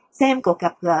Quốc xem cuộc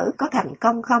gặp gỡ có thành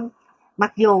công không,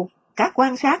 mặc dù các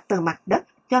quan sát từ mặt đất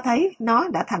cho thấy nó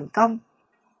đã thành công.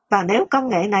 Và nếu công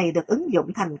nghệ này được ứng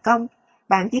dụng thành công,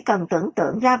 bạn chỉ cần tưởng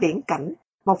tượng ra viễn cảnh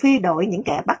một phi đội những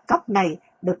kẻ bắt cóc này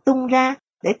được tung ra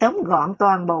để tóm gọn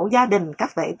toàn bộ gia đình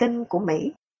các vệ tinh của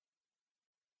Mỹ.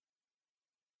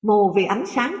 Mù vì ánh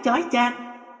sáng chói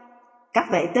chang. Các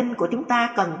vệ tinh của chúng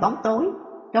ta cần bóng tối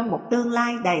trong một tương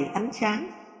lai đầy ánh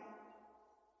sáng.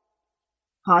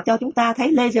 Họ cho chúng ta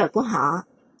thấy laser của họ,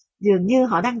 dường như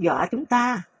họ đang dọa chúng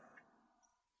ta.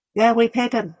 Gary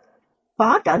Payton,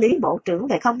 Phó trợ lý Bộ trưởng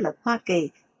về không lực Hoa Kỳ,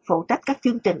 phụ trách các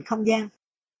chương trình không gian.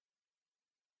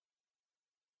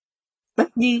 Tất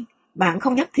nhiên, bạn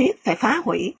không nhất thiết phải phá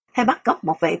hủy hay bắt cóc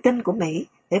một vệ tinh của Mỹ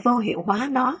để vô hiệu hóa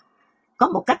nó. Có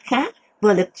một cách khác,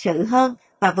 vừa lịch sự hơn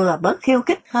và vừa bớt khiêu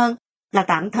khích hơn, là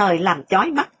tạm thời làm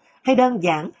chói mắt hay đơn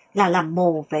giản là làm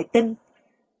mù vệ tinh.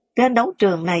 Trên đấu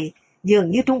trường này,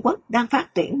 dường như Trung Quốc đang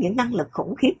phát triển những năng lực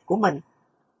khủng khiếp của mình.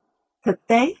 Thực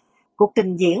tế, cuộc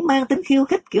trình diễn mang tính khiêu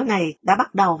khích kiểu này đã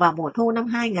bắt đầu vào mùa thu năm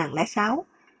 2006,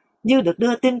 như được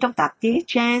đưa tin trong tạp chí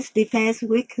Chance Defense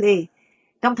Weekly.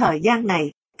 Trong thời gian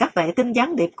này, các vệ tinh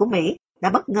gián điệp của Mỹ đã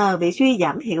bất ngờ bị suy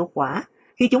giảm hiệu quả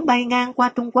khi chúng bay ngang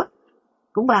qua Trung Quốc.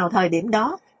 Cũng vào thời điểm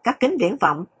đó, các kính viễn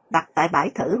vọng đặt tại bãi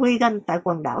thử Reagan tại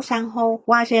quần đảo san hô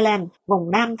Kwajalein,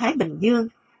 vùng Nam Thái Bình Dương,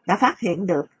 đã phát hiện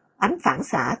được ánh phản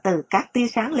xạ từ các tia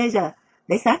sáng laser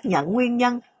để xác nhận nguyên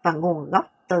nhân và nguồn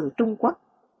gốc từ Trung Quốc.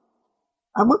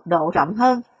 Ở mức độ rộng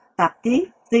hơn, tạp chí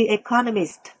The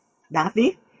Economist đã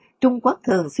viết Trung Quốc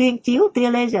thường xuyên chiếu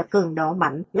tia laser cường độ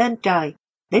mạnh lên trời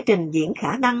để trình diễn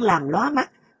khả năng làm lóa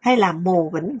mắt hay làm mù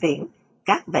vĩnh viễn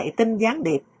các vệ tinh gián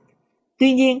điệp.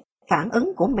 Tuy nhiên, phản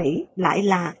ứng của Mỹ lại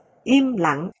là im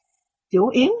lặng, chủ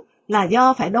yếu là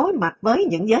do phải đối mặt với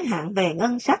những giới hạn về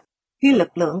ngân sách khi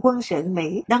lực lượng quân sự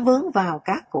Mỹ đang vướng vào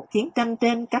các cuộc chiến tranh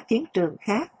trên các chiến trường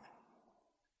khác.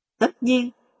 Tất nhiên,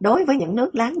 đối với những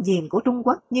nước láng giềng của Trung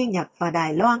Quốc như Nhật và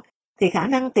Đài Loan, thì khả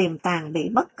năng tiềm tàng bị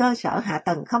mất cơ sở hạ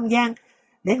tầng không gian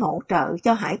để hỗ trợ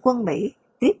cho Hải quân Mỹ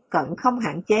tiếp cận không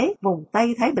hạn chế vùng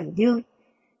Tây Thái Bình Dương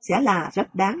sẽ là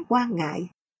rất đáng quan ngại.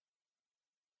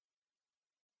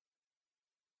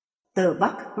 Từ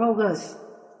Bắc Rogers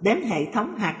đến hệ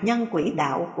thống hạt nhân quỹ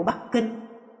đạo của Bắc Kinh.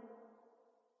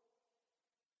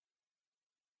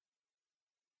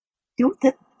 Chú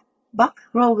thích: Buck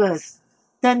Rogers,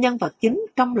 tên nhân vật chính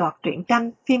trong loạt truyện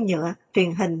tranh, phim nhựa,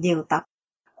 truyền hình nhiều tập,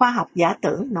 khoa học giả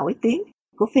tưởng nổi tiếng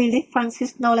của Philip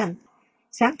Francis Nolan,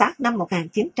 sáng tác năm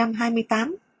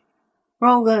 1928.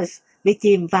 Rogers bị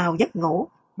chìm vào giấc ngủ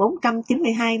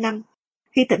 492 năm.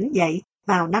 Khi tỉnh dậy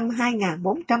vào năm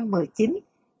 2419,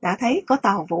 đã thấy có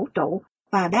tàu vũ trụ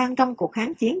và đang trong cuộc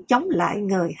kháng chiến chống lại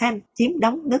người Han chiếm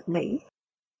đóng nước Mỹ.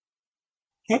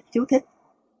 Hết chú thích.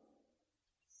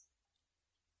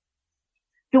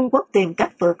 Trung Quốc tìm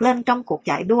cách vượt lên trong cuộc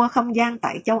chạy đua không gian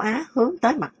tại châu Á hướng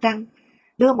tới mặt trăng,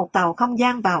 đưa một tàu không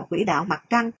gian vào quỹ đạo mặt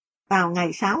trăng vào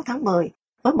ngày 6 tháng 10,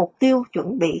 với mục tiêu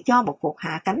chuẩn bị cho một cuộc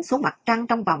hạ cánh xuống mặt trăng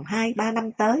trong vòng 2-3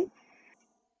 năm tới.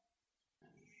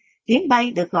 Chuyến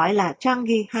bay được gọi là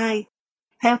Chang'e 2,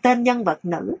 theo tên nhân vật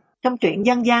nữ trong truyện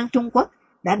dân gian Trung Quốc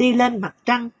đã đi lên mặt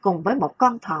trăng cùng với một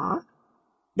con thỏ,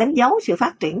 đánh dấu sự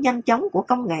phát triển nhanh chóng của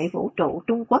công nghệ vũ trụ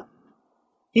Trung Quốc.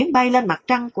 Chuyến bay lên mặt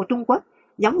trăng của Trung Quốc,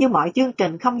 giống như mọi chương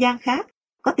trình không gian khác,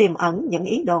 có tiềm ẩn những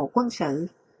ý đồ quân sự.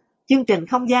 Chương trình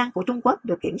không gian của Trung Quốc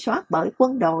được kiểm soát bởi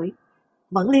quân đội,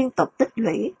 vẫn liên tục tích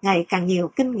lũy ngày càng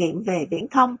nhiều kinh nghiệm về viễn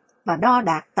thông và đo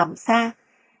đạc tầm xa,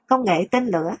 công nghệ tên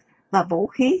lửa và vũ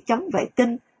khí chống vệ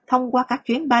tinh thông qua các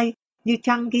chuyến bay như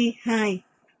Chang'e 2.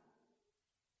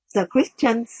 The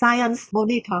Christian Science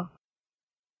Monitor.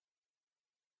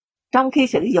 Trong khi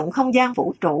sử dụng không gian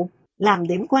vũ trụ làm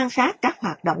điểm quan sát các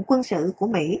hoạt động quân sự của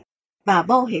Mỹ và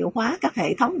vô hiệu hóa các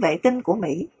hệ thống vệ tinh của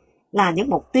Mỹ là những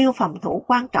mục tiêu phòng thủ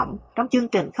quan trọng trong chương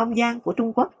trình không gian của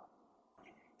Trung Quốc,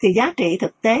 thì giá trị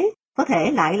thực tế có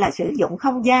thể lại là sử dụng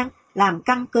không gian làm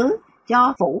căn cứ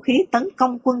cho vũ khí tấn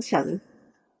công quân sự.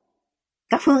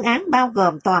 Các phương án bao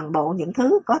gồm toàn bộ những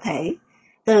thứ có thể,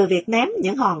 từ việc ném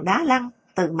những hòn đá lăn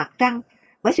từ mặt trăng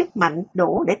với sức mạnh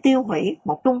đủ để tiêu hủy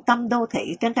một trung tâm đô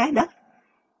thị trên trái đất.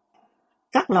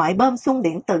 Các loại bom xung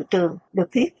điện từ trường được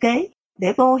thiết kế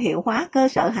để vô hiệu hóa cơ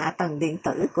sở hạ tầng điện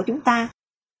tử của chúng ta.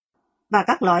 Và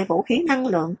các loại vũ khí năng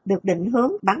lượng được định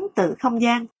hướng bắn từ không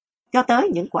gian, cho tới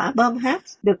những quả bom H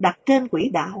được đặt trên quỹ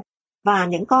đạo, và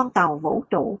những con tàu vũ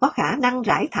trụ có khả năng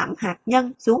rải thảm hạt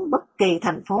nhân xuống bất kỳ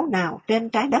thành phố nào trên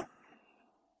trái đất.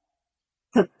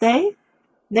 Thực tế,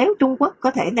 nếu Trung Quốc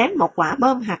có thể ném một quả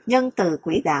bom hạt nhân từ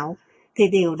quỹ đạo, thì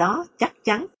điều đó chắc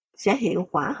chắn sẽ hiệu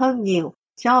quả hơn nhiều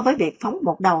so với việc phóng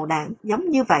một đầu đạn giống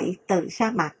như vậy từ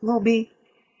sa mạc Gobi.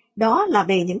 Đó là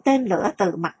vì những tên lửa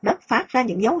từ mặt đất phát ra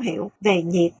những dấu hiệu về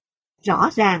nhiệt rõ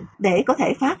ràng để có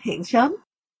thể phát hiện sớm,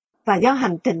 và do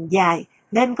hành trình dài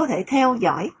nên có thể theo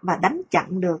dõi và đánh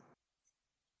chặn được.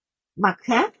 Mặt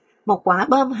khác, một quả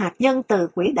bom hạt nhân từ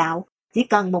quỹ đạo chỉ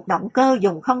cần một động cơ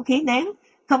dùng không khí nén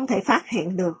không thể phát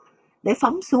hiện được để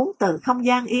phóng xuống từ không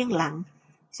gian yên lặng.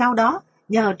 Sau đó,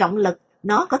 nhờ trọng lực,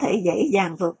 nó có thể dễ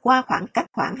dàng vượt qua khoảng cách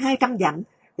khoảng 200 dặm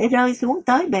để rơi xuống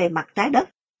tới bề mặt trái đất,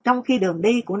 trong khi đường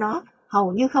đi của nó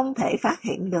hầu như không thể phát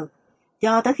hiện được.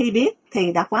 Cho tới khi biết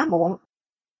thì đã quá muộn.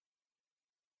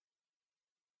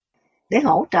 Để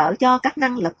hỗ trợ cho các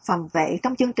năng lực phòng vệ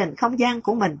trong chương trình không gian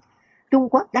của mình, Trung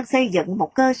Quốc đang xây dựng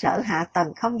một cơ sở hạ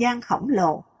tầng không gian khổng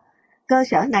lồ. Cơ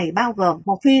sở này bao gồm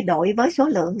một phi đội với số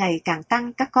lượng ngày càng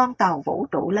tăng các con tàu vũ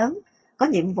trụ lớn, có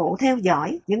nhiệm vụ theo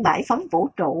dõi những bãi phóng vũ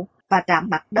trụ và trạm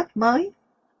mặt đất mới.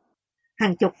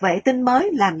 Hàng chục vệ tinh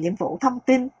mới làm nhiệm vụ thông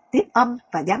tin, tiếp âm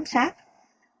và giám sát.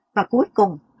 Và cuối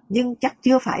cùng, nhưng chắc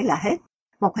chưa phải là hết,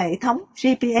 một hệ thống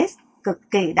GPS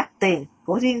cực kỳ đắt tiền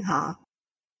của riêng họ.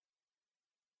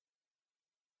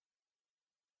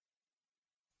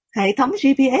 Hệ thống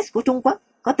GPS của Trung Quốc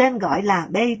có tên gọi là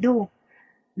Beidou,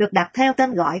 được đặt theo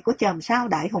tên gọi của chòm sao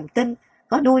Đại Hùng Tinh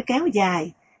có đuôi kéo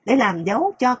dài để làm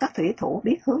dấu cho các thủy thủ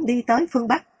biết hướng đi tới phương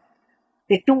Bắc.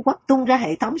 Việc Trung Quốc tung ra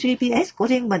hệ thống GPS của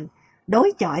riêng mình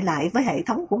đối chọi lại với hệ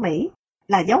thống của Mỹ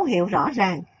là dấu hiệu rõ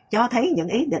ràng cho thấy những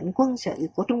ý định quân sự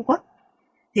của Trung Quốc.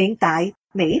 Hiện tại,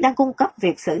 Mỹ đang cung cấp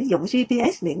việc sử dụng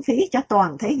GPS miễn phí cho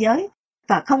toàn thế giới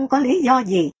và không có lý do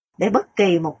gì để bất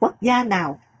kỳ một quốc gia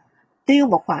nào tiêu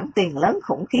một khoản tiền lớn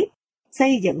khủng khiếp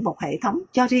xây dựng một hệ thống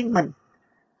cho riêng mình,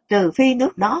 trừ phi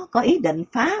nước đó có ý định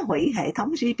phá hủy hệ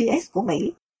thống GPS của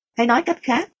Mỹ, hay nói cách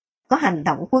khác, có hành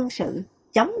động quân sự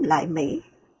chống lại Mỹ.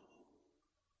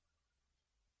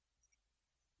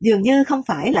 Dường như không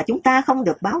phải là chúng ta không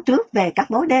được báo trước về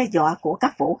các mối đe dọa của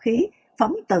các vũ khí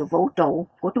phóng từ vũ trụ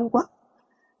của Trung Quốc.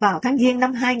 Vào tháng Giêng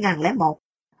năm 2001,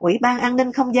 Ủy ban An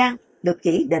ninh Không gian được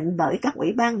chỉ định bởi các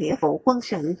Ủy ban Nghĩa vụ quân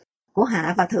sự của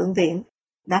Hạ và Thượng viện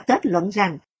đã kết luận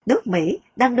rằng nước Mỹ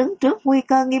đang đứng trước nguy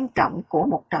cơ nghiêm trọng của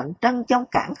một trận trân châu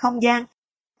cảng không gian,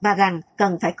 và rằng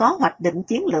cần phải có hoạch định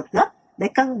chiến lược gấp để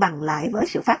cân bằng lại với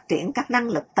sự phát triển các năng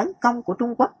lực tấn công của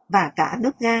Trung Quốc và cả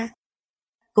nước Nga.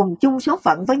 Cùng chung số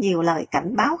phận với nhiều lời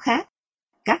cảnh báo khác,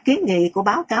 các kiến nghị của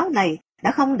báo cáo này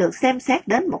đã không được xem xét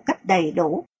đến một cách đầy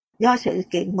đủ do sự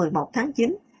kiện 11 tháng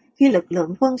 9, khi lực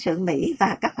lượng quân sự Mỹ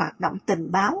và các hoạt động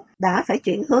tình báo đã phải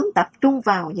chuyển hướng tập trung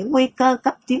vào những nguy cơ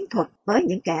cấp chiến thuật với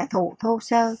những kẻ thù thô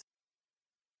sơ.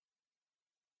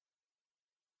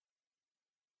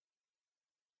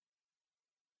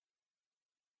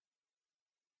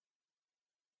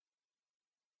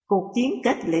 Cuộc chiến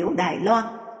kết liễu Đài Loan,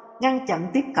 ngăn chặn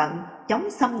tiếp cận,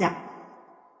 chống xâm nhập.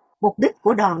 Mục đích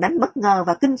của đòn đánh bất ngờ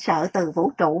và kinh sợ từ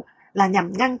vũ trụ là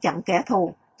nhằm ngăn chặn kẻ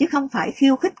thù, chứ không phải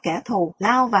khiêu khích kẻ thù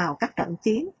lao vào các trận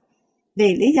chiến.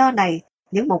 Vì lý do này,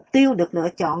 những mục tiêu được lựa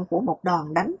chọn của một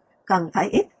đòn đánh cần phải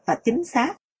ít và chính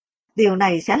xác. Điều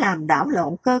này sẽ làm đảo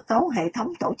lộn cơ cấu hệ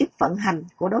thống tổ chức vận hành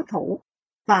của đối thủ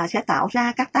và sẽ tạo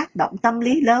ra các tác động tâm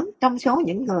lý lớn trong số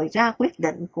những người ra quyết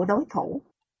định của đối thủ.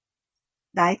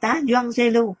 Đại tá Doan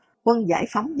Zelu, Quân Giải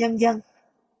phóng Nhân dân.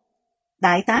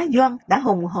 Đại tá Doan đã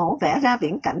hùng hổ vẽ ra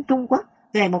viễn cảnh Trung Quốc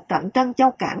về một trận trân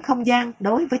châu cảng không gian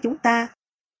đối với chúng ta.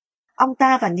 Ông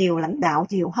ta và nhiều lãnh đạo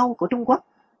diều hâu của Trung Quốc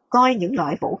coi những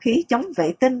loại vũ khí chống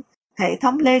vệ tinh, hệ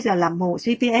thống laser làm mù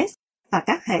GPS và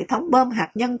các hệ thống bom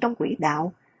hạt nhân trong quỹ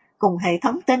đạo, cùng hệ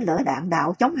thống tên lửa đạn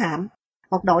đạo chống hạm,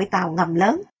 một đội tàu ngầm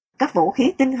lớn, các vũ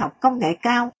khí tinh học công nghệ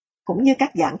cao, cũng như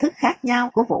các dạng thức khác nhau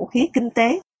của vũ khí kinh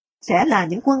tế, sẽ là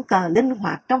những quân cờ linh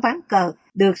hoạt trong ván cờ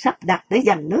được sắp đặt để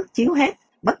giành nước chiếu hết,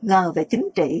 bất ngờ về chính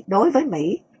trị đối với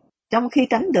Mỹ, trong khi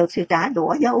tránh được sự trả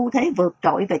đũa do ưu thế vượt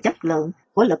trội về chất lượng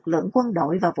của lực lượng quân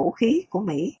đội và vũ khí của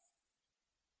Mỹ.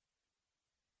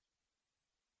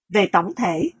 Về tổng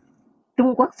thể,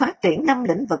 Trung Quốc phát triển 5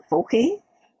 lĩnh vực vũ khí: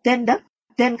 trên đất,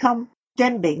 trên không,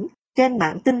 trên biển, trên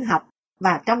mạng tinh học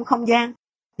và trong không gian,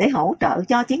 để hỗ trợ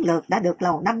cho chiến lược đã được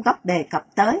Lầu Năm Góc đề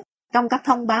cập tới trong các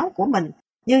thông báo của mình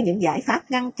như những giải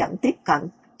pháp ngăn chặn tiếp cận,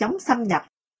 chống xâm nhập,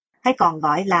 hay còn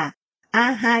gọi là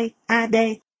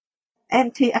A2AD,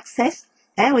 Anti-Access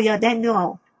Area Denial.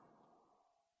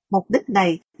 Mục đích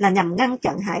này là nhằm ngăn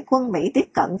chặn hải quân Mỹ tiếp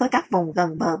cận với các vùng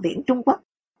gần bờ biển Trung Quốc,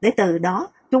 để từ đó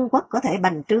Trung Quốc có thể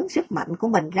bành trướng sức mạnh của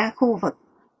mình ra khu vực.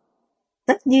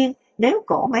 Tất nhiên, nếu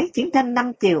cỗ máy chiến tranh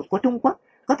 5 chiều của Trung Quốc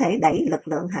có thể đẩy lực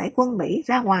lượng hải quân Mỹ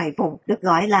ra ngoài vùng được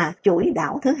gọi là chuỗi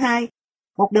đảo thứ hai,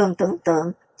 một đường tưởng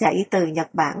tượng chạy từ Nhật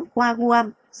Bản qua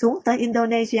Guam xuống tới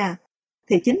Indonesia,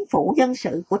 thì chính phủ dân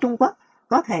sự của Trung Quốc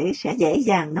có thể sẽ dễ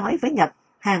dàng nói với Nhật,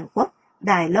 Hàn Quốc,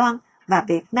 Đài Loan và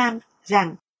Việt Nam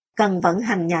rằng cần vận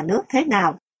hành nhà nước thế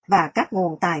nào và các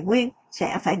nguồn tài nguyên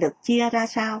sẽ phải được chia ra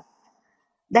sao.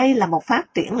 Đây là một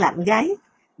phát triển lạnh gáy,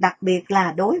 đặc biệt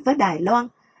là đối với Đài Loan,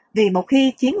 vì một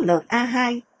khi chiến lược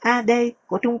A2, AD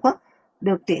của Trung Quốc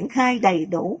được triển khai đầy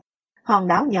đủ, hòn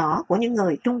đảo nhỏ của những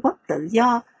người Trung Quốc tự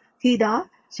do khi đó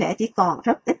sẽ chỉ còn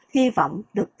rất ít hy vọng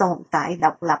được tồn tại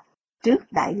độc lập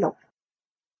trước đại lục.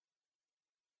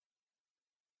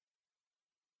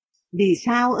 Vì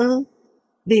sao ư?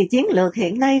 Vì chiến lược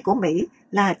hiện nay của Mỹ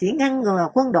là chỉ ngăn ngừa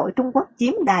quân đội Trung Quốc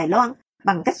chiếm Đài Loan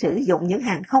bằng cách sử dụng những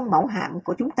hàng không mẫu hạm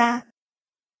của chúng ta.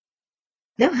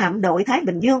 Nếu hạm đội Thái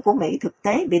Bình Dương của Mỹ thực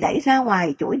tế bị đẩy ra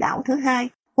ngoài chuỗi đảo thứ hai,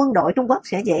 quân đội Trung Quốc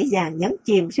sẽ dễ dàng nhấn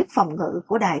chìm sức phòng ngự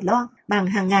của Đài Loan bằng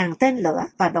hàng ngàn tên lửa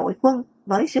và đội quân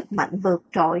với sức mạnh vượt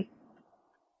trội.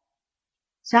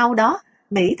 Sau đó,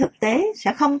 Mỹ thực tế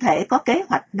sẽ không thể có kế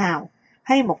hoạch nào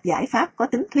hay một giải pháp có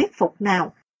tính thuyết phục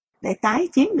nào để tái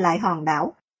chiếm lại hòn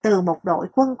đảo từ một đội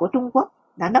quân của Trung Quốc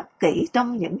đã nấp kỹ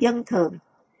trong những dân thường.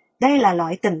 Đây là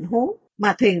loại tình huống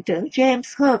mà thuyền trưởng James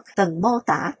Kirk từng mô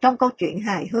tả trong câu chuyện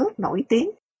hài hước nổi tiếng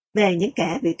về những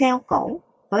kẻ bị treo cổ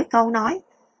với câu nói: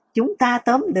 "Chúng ta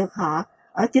tóm được họ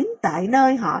ở chính tại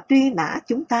nơi họ truy nã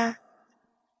chúng ta."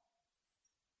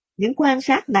 Những quan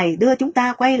sát này đưa chúng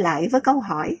ta quay lại với câu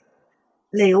hỏi: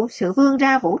 liệu sự vươn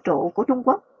ra vũ trụ của Trung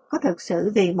Quốc có thực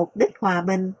sự vì mục đích hòa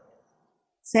bình?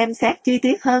 Xem xét chi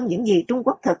tiết hơn những gì Trung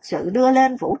Quốc thực sự đưa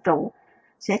lên vũ trụ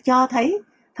sẽ cho thấy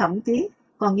thậm chí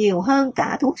còn nhiều hơn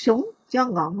cả thuốc súng cho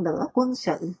ngọn lửa quân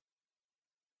sự.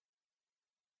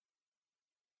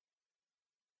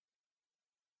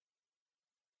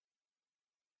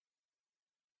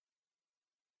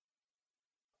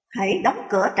 Hãy đóng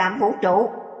cửa trạm vũ trụ,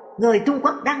 người Trung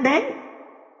Quốc đang đến.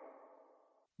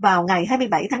 Vào ngày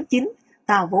 27 tháng 9,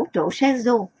 tàu vũ trụ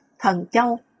Shenzhou, Thần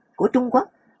Châu của Trung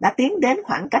Quốc đã tiến đến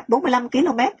khoảng cách 45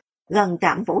 km gần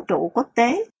trạm vũ trụ quốc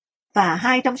tế, và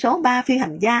 2 trong số 3 phi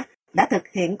hành gia đã thực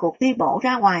hiện cuộc đi bộ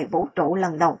ra ngoài vũ trụ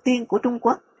lần đầu tiên của Trung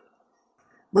Quốc.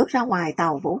 Bước ra ngoài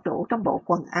tàu vũ trụ trong bộ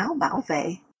quần áo bảo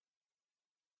vệ.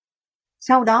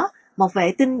 Sau đó, một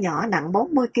vệ tinh nhỏ nặng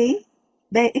 40 kg,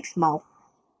 BX-1,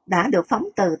 đã được phóng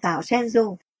từ tàu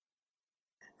Shenzhou.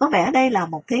 Có vẻ đây là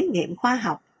một thí nghiệm khoa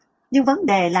học, nhưng vấn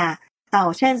đề là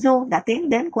tàu Shenzhou đã tiến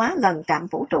đến quá gần trạm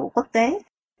vũ trụ quốc tế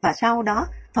và sau đó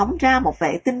phóng ra một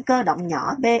vệ tinh cơ động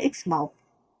nhỏ BX-1,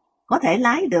 có thể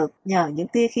lái được nhờ những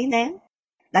tia khí nén,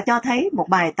 đã cho thấy một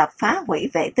bài tập phá hủy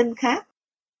vệ tinh khác.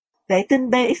 Vệ tinh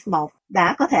BX-1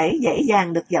 đã có thể dễ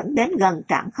dàng được dẫn đến gần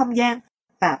trạm không gian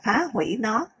và phá hủy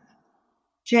nó.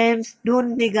 James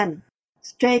Dunnigan,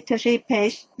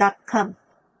 strategypage.com.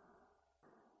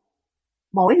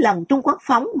 Mỗi lần Trung Quốc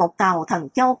phóng một tàu Thần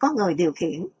Châu có người điều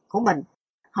khiển của mình,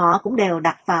 họ cũng đều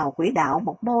đặt vào quỹ đạo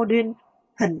một mô đun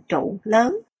hình trụ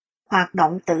lớn, hoạt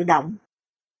động tự động.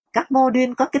 Các mô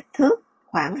đun có kích thước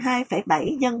khoảng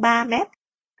 2,7 x 3 mét,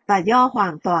 và do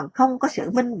hoàn toàn không có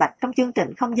sự minh bạch trong chương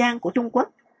trình không gian của Trung Quốc,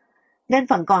 nên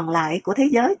phần còn lại của thế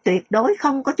giới tuyệt đối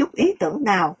không có chút ý tưởng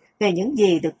nào về những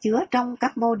gì được chứa trong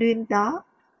các mô đun đó.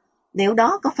 Liệu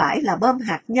đó có phải là bom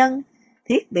hạt nhân,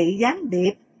 thiết bị gián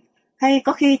điệp, hay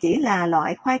có khi chỉ là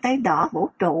loại khoai tây đỏ vũ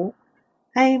trụ,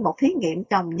 hay một thí nghiệm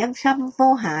trồng nhân sâm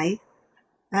vô hại?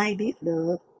 Ai biết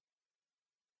được.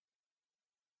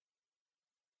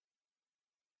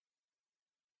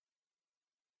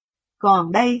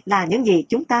 Còn đây là những gì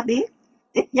chúng ta biết,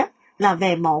 ít nhất là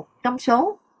về một trong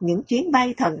số những chuyến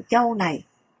bay Thần Châu này.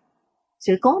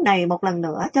 Sự cố này một lần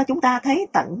nữa cho chúng ta thấy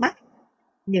tận mắt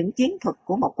những chiến thuật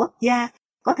của một quốc gia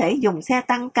có thể dùng xe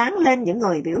tăng cán lên những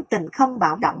người biểu tình không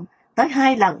bạo động tới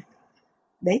 2 lần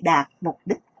để đạt mục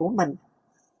đích của mình.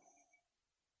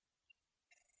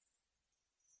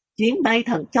 Chuyến bay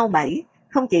Thần Châu 7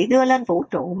 không chỉ đưa lên vũ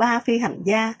trụ 3 phi hành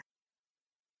gia,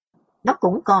 nó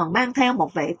cũng còn mang theo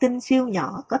một vệ tinh siêu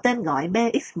nhỏ có tên gọi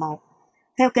BX-1,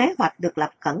 theo kế hoạch được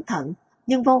lập cẩn thận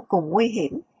nhưng vô cùng nguy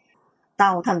hiểm.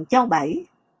 Tàu Thần Châu 7,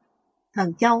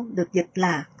 Thần Châu được dịch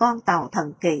là con tàu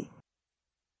thần kỳ,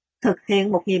 thực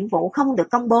hiện một nhiệm vụ không được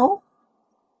công bố.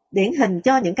 điển hình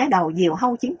cho những cái đầu diều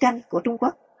hâu chiến tranh của Trung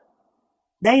Quốc.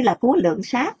 Đây là cú lượng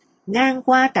sát ngang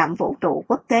qua trạm vũ trụ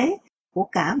quốc tế của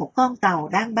cả một con tàu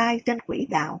đang bay trên quỹ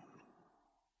đạo.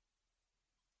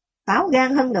 Táo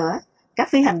gan hơn nữa, các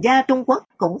phi hành gia Trung Quốc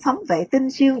cũng phóng vệ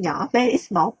tinh siêu nhỏ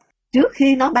BX-1 trước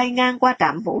khi nó bay ngang qua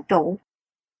trạm vũ trụ.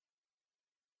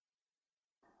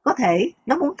 Có thể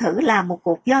nó muốn thử làm một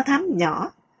cuộc do thám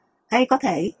nhỏ, hay có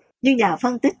thể, như nhà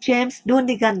phân tích James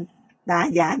Dunnigan đã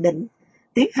giả định,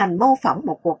 tiến hành mô phỏng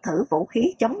một cuộc thử vũ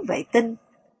khí chống vệ tinh.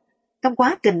 Trong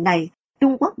quá trình này,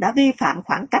 Trung Quốc đã vi phạm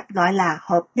khoảng cách gọi là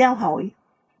hợp giao hội,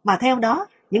 mà theo đó,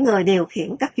 những người điều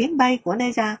khiển các chuyến bay của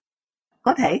NASA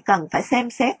có thể cần phải xem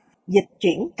xét dịch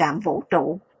chuyển trạm vũ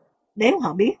trụ nếu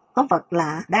họ biết có vật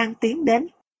lạ đang tiến đến.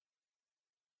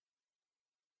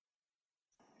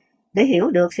 Để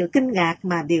hiểu được sự kinh ngạc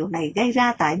mà điều này gây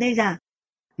ra tại NASA,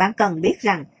 bạn cần biết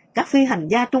rằng các phi hành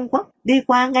gia Trung Quốc đi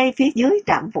qua ngay phía dưới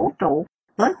trạm vũ trụ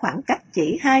với khoảng cách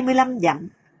chỉ 25 dặm.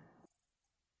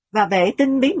 Và vệ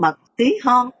tinh bí mật tí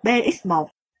hon BX-1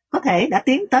 có thể đã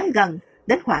tiến tới gần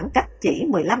đến khoảng cách chỉ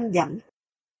 15 dặm.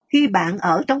 Khi bạn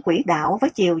ở trong quỹ đạo với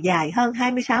chiều dài hơn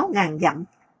 26.000 dặm,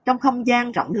 trong không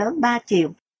gian rộng lớn 3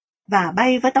 chiều, và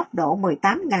bay với tốc độ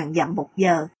 18.000 dặm một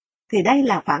giờ, thì đây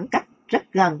là khoảng cách rất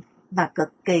gần và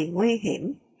cực kỳ nguy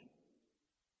hiểm.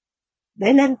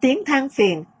 Để lên tiếng than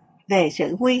phiền về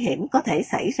sự nguy hiểm có thể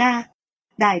xảy ra,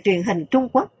 đài truyền hình Trung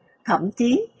Quốc thậm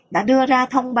chí đã đưa ra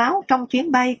thông báo trong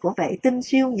chuyến bay của vệ tinh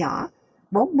siêu nhỏ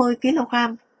 40 kg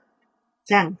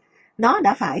rằng nó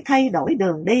đã phải thay đổi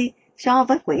đường đi so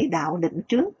với quỹ đạo định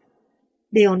trước.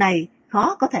 Điều này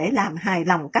khó có thể làm hài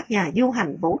lòng các nhà du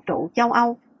hành vũ trụ châu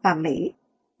Âu và Mỹ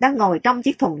đang ngồi trong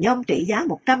chiếc thùng nhôm trị giá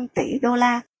 100 tỷ đô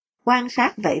la quan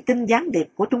sát vệ tinh gián điệp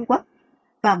của Trung Quốc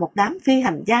và một đám phi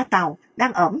hành gia tàu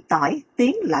đang ổm tỏi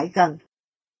tiến lại gần.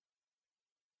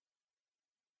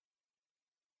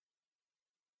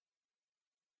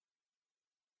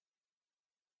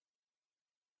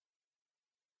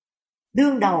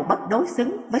 Đương đầu bất đối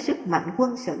xứng với sức mạnh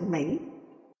quân sự Mỹ.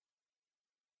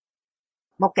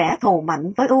 Một kẻ thù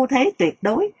mạnh với ưu thế tuyệt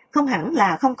đối không hẳn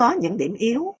là không có những điểm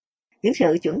yếu. Những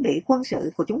sự chuẩn bị quân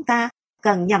sự của chúng ta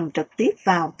cần nhằm trực tiếp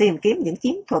vào tìm kiếm những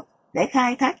chiến thuật để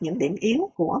khai thác những điểm yếu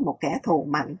của một kẻ thù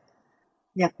mạnh.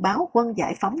 Nhật báo Quân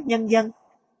Giải phóng Nhân dân.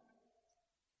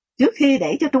 Trước khi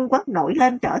để cho Trung Quốc nổi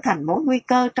lên trở thành mối nguy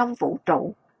cơ trong vũ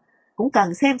trụ, cũng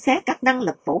cần xem xét các năng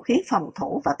lực vũ khí phòng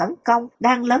thủ và tấn công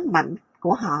đang lớn mạnh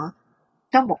của họ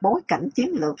trong một bối cảnh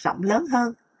chiến lược rộng lớn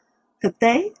hơn. Thực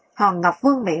tế, hòn ngọc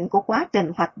vương miện của quá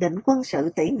trình hoạch định quân sự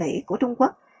tỉ mỉ của Trung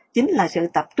Quốc chính là sự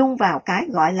tập trung vào cái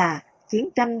gọi là chiến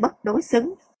tranh bất đối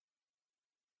xứng.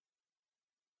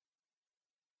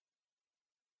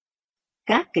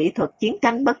 Các kỹ thuật chiến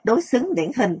tranh bất đối xứng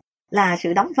điển hình là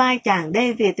sự đóng vai chàng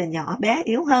David nhỏ bé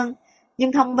yếu hơn,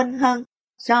 nhưng thông minh hơn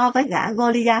so với gã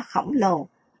Goliath khổng lồ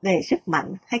về sức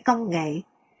mạnh hay công nghệ.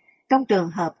 Trong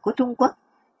trường hợp của Trung Quốc,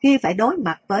 khi phải đối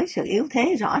mặt với sự yếu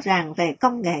thế rõ ràng về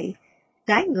công nghệ,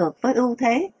 trái ngược với ưu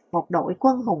thế một đội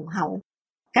quân hùng hậu,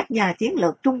 các nhà chiến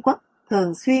lược Trung Quốc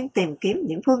thường xuyên tìm kiếm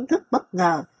những phương thức bất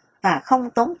ngờ và không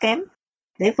tốn kém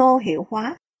để vô hiệu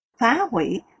hóa, phá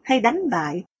hủy hay đánh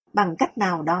bại bằng cách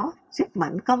nào đó sức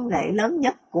mạnh công nghệ lớn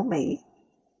nhất của Mỹ.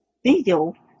 Ví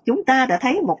dụ, chúng ta đã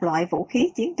thấy một loại vũ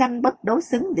khí chiến tranh bất đối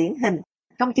xứng điển hình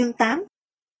trong chương 8,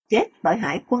 Chết bởi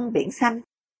Hải quân Biển Xanh.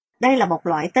 Đây là một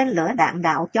loại tên lửa đạn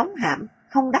đạo chống hạm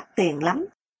không đắt tiền lắm,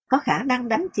 có khả năng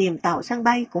đánh chìm tàu sân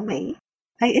bay của Mỹ,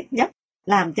 hay ít nhất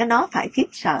làm cho nó phải khiếp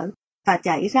sợ và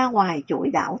chạy ra ngoài chuỗi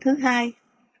đảo thứ hai.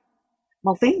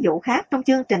 Một ví dụ khác trong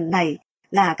chương trình này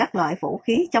là các loại vũ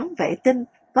khí chống vệ tinh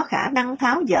có khả năng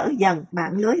tháo dỡ dần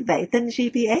mạng lưới vệ tinh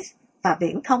GPS và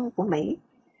viễn thông của Mỹ.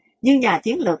 Như nhà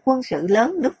chiến lược quân sự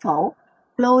lớn nước Phổ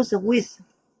Clausewitz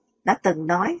đã từng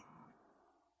nói,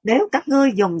 nếu các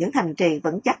ngươi dùng những thành trì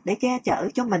vững chắc để che chở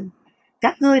cho mình,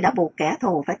 các ngươi đã buộc kẻ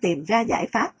thù phải tìm ra giải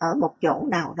pháp ở một chỗ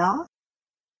nào đó.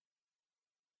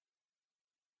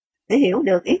 Để hiểu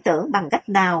được ý tưởng bằng cách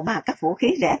nào mà các vũ khí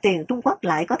rẻ tiền Trung Quốc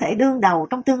lại có thể đương đầu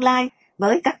trong tương lai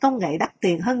với các công nghệ đắt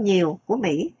tiền hơn nhiều của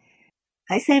Mỹ,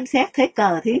 hãy xem xét thế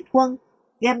cờ thiết quân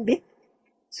Gambit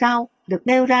sau được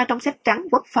nêu ra trong sách trắng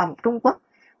quốc phòng Trung Quốc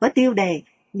với tiêu đề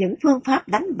những phương pháp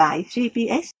đánh bại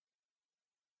GPS.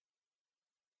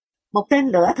 Một tên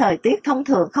lửa thời tiết thông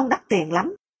thường không đắt tiền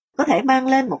lắm, có thể mang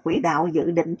lên một quỹ đạo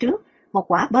dự định trước một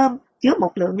quả bom chứa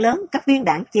một lượng lớn các viên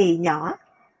đạn chì nhỏ.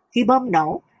 Khi bom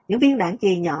nổ, những viên đạn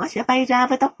chì nhỏ sẽ bay ra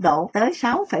với tốc độ tới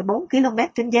 6,4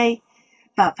 km/giây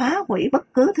và phá hủy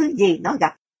bất cứ thứ gì nó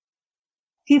gặp.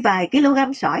 Khi vài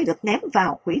kg sỏi được ném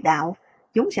vào quỹ đạo,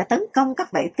 chúng sẽ tấn công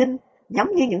các vệ tinh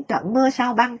giống như những trận mưa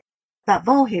sao băng và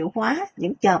vô hiệu hóa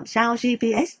những chòm sao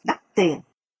GPS đắt tiền.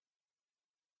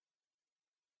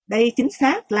 Đây chính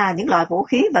xác là những loại vũ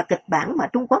khí và kịch bản mà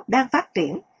Trung Quốc đang phát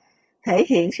triển, thể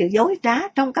hiện sự dối trá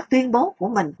trong các tuyên bố của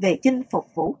mình về chinh phục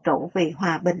vũ trụ vì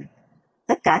hòa bình.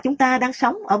 Tất cả chúng ta đang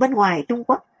sống ở bên ngoài Trung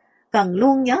Quốc cần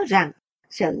luôn nhớ rằng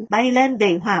sự bay lên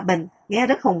vì hòa bình nghe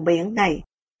rất hùng biện này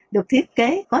được thiết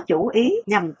kế có chủ ý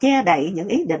nhằm che đậy những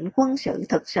ý định quân sự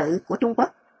thực sự của Trung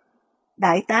Quốc.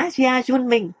 Đại tá Jia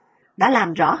Junming đã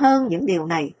làm rõ hơn những điều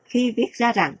này khi viết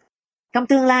ra rằng trong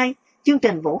tương lai, chương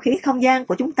trình vũ khí không gian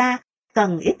của chúng ta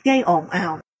cần ít gây ồn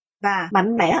ào và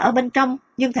mạnh mẽ ở bên trong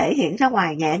nhưng thể hiện ra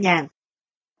ngoài nhẹ nhàng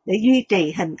để duy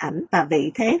trì hình ảnh và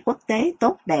vị thế quốc tế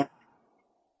tốt đẹp.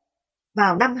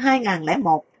 Vào năm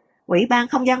 2001, Ủy ban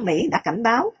Không gian Mỹ đã cảnh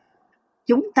báo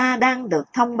chúng ta đang được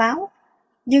thông báo,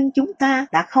 nhưng chúng ta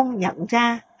đã không nhận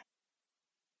ra.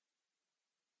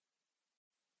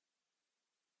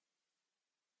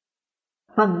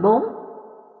 Phần 4.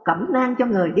 Cẩm nang cho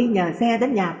người đi nhờ xe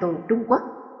đến nhà tù Trung Quốc.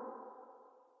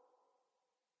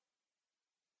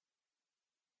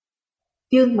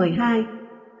 Chương 12.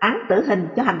 Án tử hình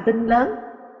cho hành tinh lớn.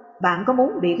 Bạn có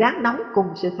muốn bị ráng nóng cùng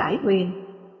sự khải huyền?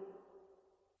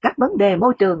 Các vấn đề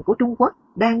môi trường của Trung Quốc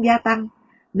đang gia tăng.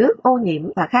 Nước ô nhiễm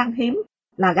và khan hiếm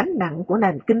là gánh nặng của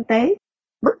nền kinh tế.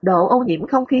 Mức độ ô nhiễm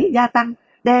không khí gia tăng,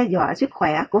 đe dọa sức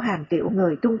khỏe của hàng triệu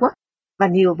người Trung Quốc và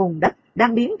nhiều vùng đất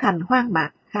đang biến thành hoang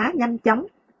mạc khá nhanh chóng.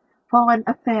 Foreign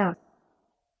Affairs.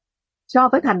 So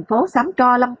với thành phố xám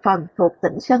tro lâm phần thuộc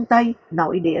tỉnh Sơn Tây,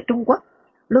 nội địa Trung Quốc,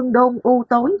 London u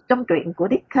tối trong truyện của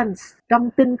Dickens trong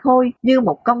tinh khôi như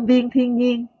một công viên thiên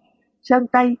nhiên. Sơn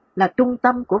Tây là trung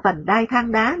tâm của vành đai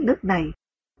than đá nước này.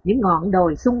 Những ngọn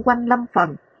đồi xung quanh lâm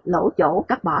phần, lỗ chỗ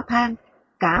các mỏ than,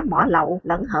 cả mỏ lậu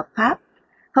lẫn hợp pháp.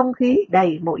 Không khí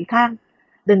đầy mùi than.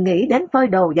 Đừng nghĩ đến phơi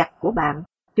đồ giặt của bạn,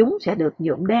 chúng sẽ được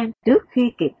nhuộm đen trước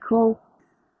khi kịp khô.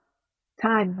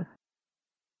 Time.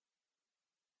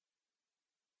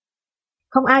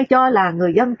 Không ai cho là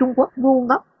người dân Trung Quốc ngu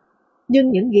ngốc, nhưng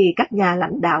những gì các nhà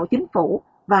lãnh đạo chính phủ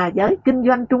và giới kinh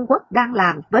doanh Trung Quốc đang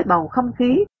làm với bầu không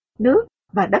khí, nước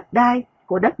và đất đai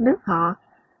của đất nước họ,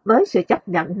 với sự chấp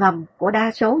nhận ngầm của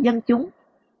đa số dân chúng,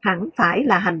 hẳn phải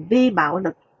là hành vi bạo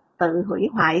lực, tự hủy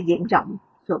hoại diện rộng,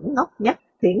 xuẩn ngốc nhất,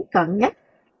 thiển cận nhất,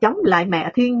 chống lại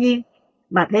mẹ thiên nhiên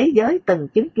mà thế giới từng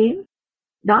chứng kiến.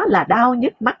 Đó là đau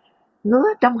nhức mắt, ngứa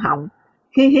trong họng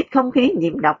khi hít không khí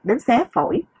nhiễm độc đến xé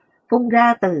phổi, phun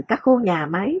ra từ các khu nhà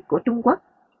máy của Trung Quốc,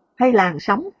 hay làn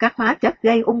sóng các hóa chất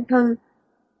gây ung thư,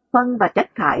 phân và chất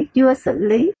thải chưa xử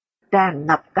lý tràn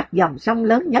ngập các dòng sông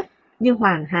lớn nhất như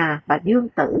Hoàng Hà và Dương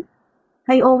Tử,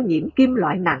 hay ô nhiễm kim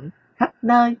loại nặng khắp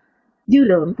nơi, dư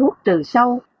lượng thuốc trừ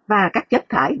sâu và các chất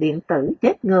thải điện tử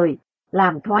chết người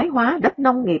làm thoái hóa đất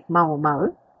nông nghiệp màu mỡ,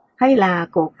 hay là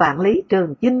cuộc vạn lý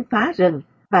trường chinh phá rừng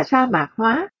và sa mạc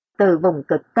hóa từ vùng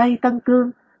cực Tây Tân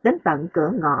Cương đến tận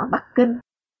cửa ngõ Bắc Kinh.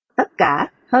 Tất cả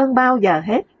hơn bao giờ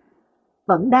hết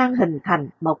vẫn đang hình thành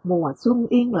một mùa xuân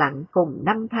yên lặng cùng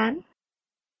năm tháng.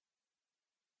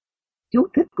 Chú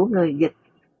thích của người dịch.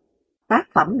 Tác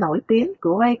phẩm nổi tiếng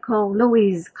của Rachel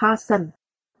Louise Carson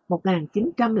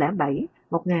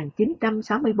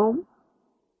 1907-1964.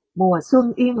 Mùa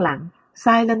xuân yên lặng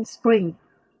Silent Spring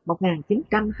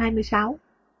 1926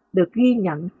 được ghi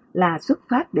nhận là xuất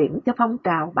phát điểm cho phong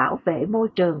trào bảo vệ môi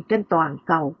trường trên toàn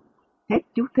cầu. Hết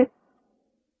chú thích.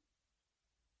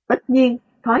 Tất nhiên,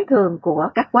 thói thường của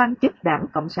các quan chức Đảng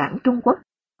Cộng sản Trung Quốc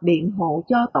biện hộ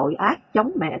cho tội ác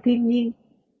chống mẹ thiên nhiên,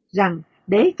 rằng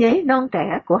đế chế non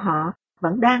trẻ của họ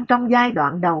vẫn đang trong giai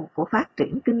đoạn đầu của phát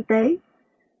triển kinh tế.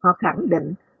 Họ khẳng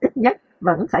định ít nhất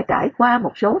vẫn phải trải qua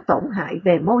một số tổn hại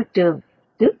về môi trường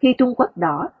trước khi Trung Quốc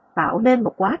đỏ tạo nên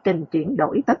một quá trình chuyển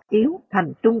đổi tất yếu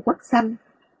thành Trung Quốc xanh.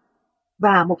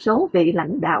 Và một số vị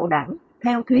lãnh đạo đảng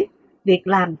theo thuyết việc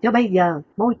làm cho bây giờ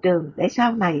môi trường để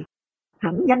sau này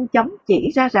hẳn nhanh chóng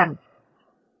chỉ ra rằng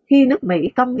khi nước Mỹ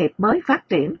công nghiệp mới phát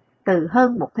triển từ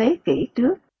hơn một thế kỷ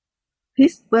trước,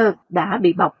 Pittsburgh đã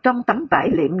bị bọc trong tấm vải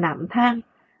liệm nạm than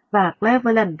và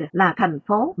Cleveland là thành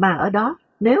phố mà ở đó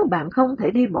nếu bạn không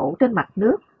thể đi bộ trên mặt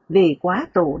nước vì quá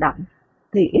tù đọng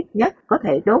thì ít nhất có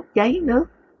thể đốt cháy nước.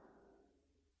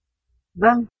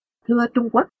 Vâng, thưa Trung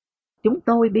Quốc, chúng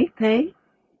tôi biết thế,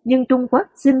 nhưng Trung Quốc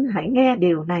xin hãy nghe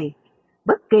điều này.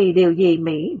 Bất kỳ điều gì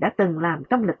Mỹ đã từng làm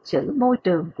trong lịch sử môi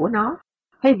trường của nó,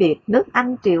 hay việc nước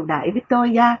Anh triều đại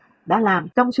Victoria đã làm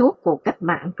trong suốt cuộc cách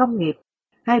mạng công nghiệp,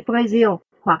 hay Brazil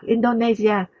hoặc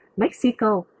Indonesia,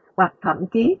 Mexico hoặc thậm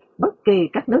chí bất kỳ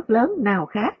các nước lớn nào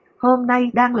khác hôm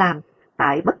nay đang làm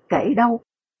tại bất kể đâu,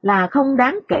 là không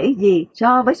đáng kể gì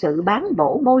so với sự bán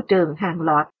bổ môi trường hàng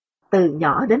loạt từ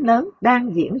nhỏ đến lớn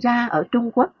đang diễn ra ở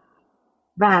Trung Quốc.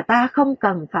 Và ta không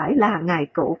cần phải là ngài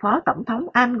cựu phó tổng thống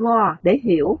Al Gore để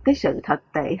hiểu cái sự thật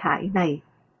tệ hại này.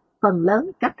 Phần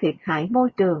lớn các thiệt hại môi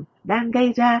trường đang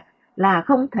gây ra là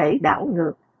không thể đảo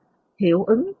ngược. Hiệu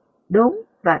ứng đốn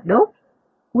và đốt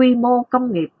quy mô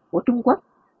công nghiệp của Trung Quốc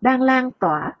đang lan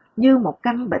tỏa như một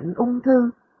căn bệnh ung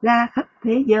thư ra khắp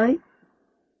thế giới.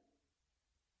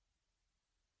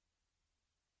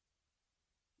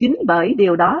 Chính bởi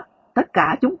điều đó, tất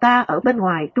cả chúng ta ở bên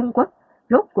ngoài Trung Quốc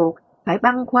rốt cuộc phải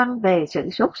băn khoăn về sự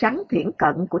sốt sắng thiển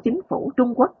cận của chính phủ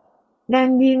Trung Quốc,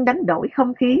 ngang nhiên đánh đổi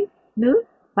không khí, nước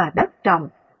và đất trồng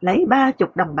lấy 30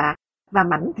 đồng bạc và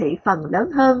mảnh thị phần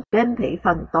lớn hơn trên thị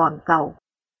phần toàn cầu.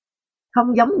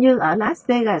 Không giống như ở Las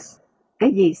Vegas,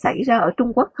 cái gì xảy ra ở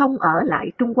Trung Quốc không ở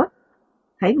lại Trung Quốc.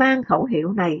 Hãy mang khẩu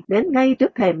hiệu này đến ngay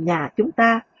trước thềm nhà chúng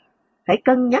ta. Hãy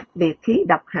cân nhắc việc khí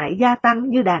độc hại gia tăng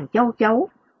như đàn châu chấu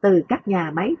từ các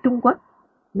nhà máy Trung Quốc,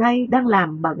 nay đang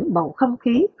làm bẩn bầu không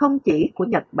khí không chỉ của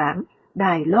Nhật Bản,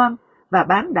 Đài Loan và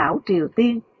bán đảo Triều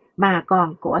Tiên, mà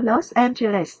còn của Los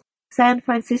Angeles, San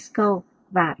Francisco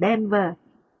và Denver.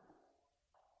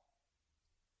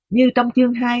 Như trong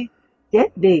chương 2, Chết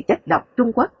vì chất độc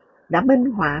Trung Quốc đã minh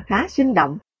họa khá sinh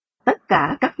động. Tất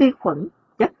cả các vi khuẩn,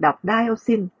 chất độc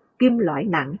dioxin, kim loại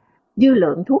nặng, dư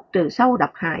lượng thuốc trừ sâu độc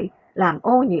hại làm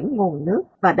ô nhiễm nguồn nước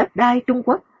và đất đai Trung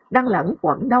Quốc đang lẫn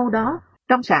quẩn đâu đó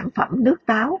trong sản phẩm nước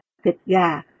táo, thịt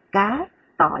gà, cá,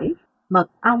 tỏi, mật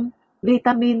ong,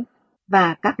 vitamin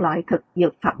và các loại thực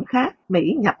dược phẩm khác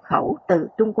Mỹ nhập khẩu từ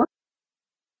Trung Quốc.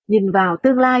 Nhìn vào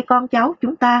tương lai con cháu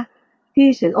chúng ta,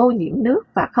 khi sự ô nhiễm nước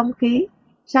và không khí,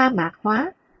 sa mạc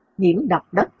hóa, nhiễm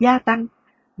độc đất gia tăng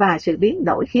và sự biến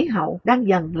đổi khí hậu đang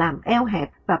dần làm eo hẹp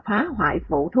và phá hoại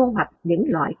vụ thu hoạch những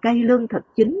loại cây lương thực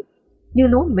chính như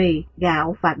lúa mì,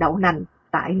 gạo và đậu nành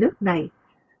tại nước này,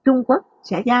 Trung Quốc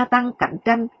sẽ gia tăng cạnh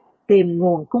tranh tìm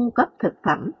nguồn cung cấp thực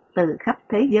phẩm từ khắp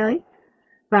thế giới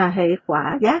và hệ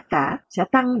quả giá cả sẽ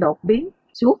tăng đột biến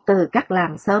suốt từ các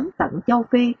làng xóm tận châu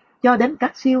Phi cho đến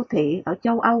các siêu thị ở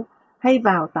châu Âu hay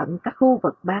vào tận các khu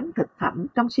vực bán thực phẩm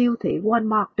trong siêu thị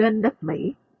Walmart trên đất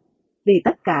Mỹ. Vì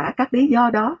tất cả các lý do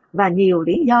đó và nhiều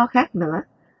lý do khác nữa,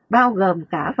 bao gồm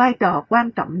cả vai trò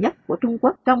quan trọng nhất của Trung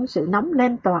Quốc trong sự nóng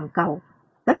lên toàn cầu,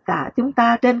 tất cả chúng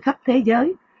ta trên khắp thế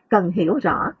giới cần hiểu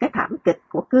rõ cái thảm kịch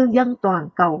của cư dân toàn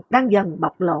cầu đang dần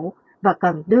bộc lộ và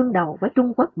cần đương đầu với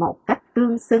Trung Quốc một cách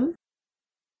tương xứng.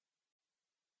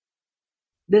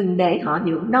 Đừng để họ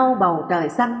nhuộm nâu bầu trời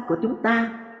xanh của chúng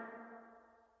ta.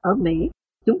 Ở Mỹ,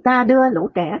 chúng ta đưa lũ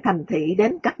trẻ thành thị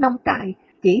đến các nông trại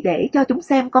chỉ để cho chúng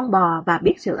xem con bò và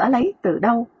biết sữa lấy từ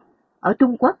đâu. Ở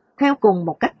Trung Quốc, theo cùng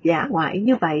một cách dã ngoại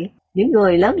như vậy, những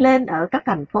người lớn lên ở các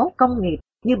thành phố công nghiệp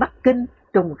như Bắc Kinh,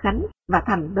 Trùng Khánh và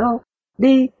Thành Đô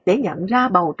đi để nhận ra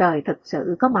bầu trời thực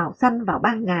sự có màu xanh vào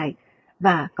ban ngày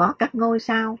và có các ngôi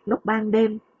sao lúc ban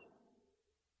đêm.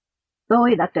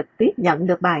 Tôi đã trực tiếp nhận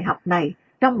được bài học này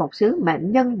trong một sứ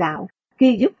mệnh nhân đạo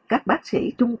khi giúp các bác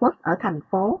sĩ Trung Quốc ở thành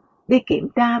phố đi kiểm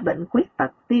tra bệnh khuyết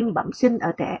tật tim bẩm sinh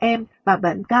ở trẻ em và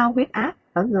bệnh cao huyết áp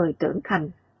ở người trưởng thành,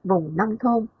 vùng nông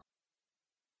thôn.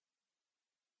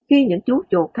 Khi những chú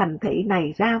chuột thành thị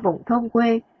này ra vùng thôn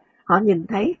quê, họ nhìn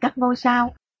thấy các ngôi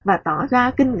sao và tỏ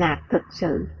ra kinh ngạc thực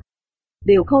sự.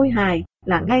 Điều khôi hài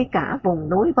là ngay cả vùng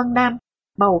núi Vân Nam,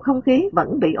 bầu không khí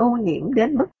vẫn bị ô nhiễm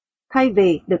đến mức thay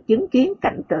vì được chứng kiến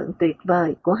cảnh tượng tuyệt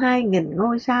vời của 2.000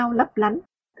 ngôi sao lấp lánh,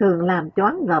 thường làm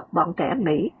choáng ngợp bọn trẻ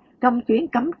Mỹ trong chuyến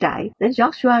cắm trại đến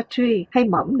Joshua Tree hay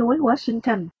mỏm núi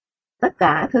Washington. Tất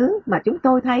cả thứ mà chúng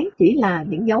tôi thấy chỉ là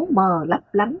những dấu mờ lấp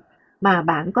lánh mà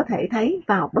bạn có thể thấy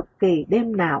vào bất kỳ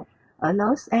đêm nào ở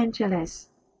Los Angeles.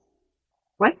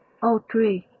 Great Oak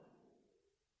Tree.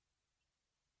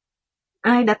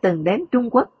 Ai đã từng đến Trung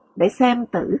Quốc để xem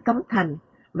Tử Cấm Thành,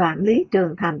 Vạn Lý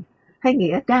Trường Thành hay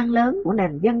nghĩa trang lớn của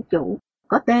nền dân chủ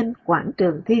có tên Quảng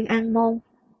trường Thiên An Môn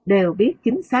đều biết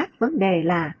chính xác vấn đề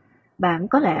là bạn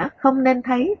có lẽ không nên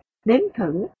thấy, nếm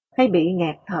thử hay bị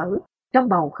nghẹt thở trong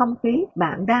bầu không khí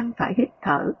bạn đang phải hít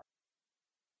thở.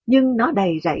 Nhưng nó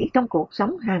đầy rẫy trong cuộc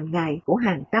sống hàng ngày của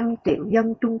hàng trăm triệu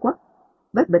dân Trung Quốc,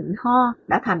 với bệnh ho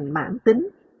đã thành mãn tính.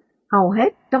 Hầu hết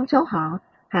trong số họ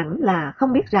hẳn là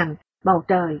không biết rằng bầu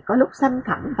trời có lúc xanh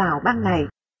thẳm vào ban ngày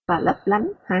và lấp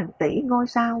lánh hàng tỷ ngôi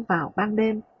sao vào ban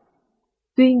đêm.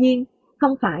 Tuy nhiên,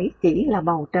 không phải chỉ là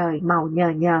bầu trời màu nhờ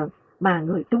nhờ mà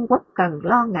người Trung Quốc cần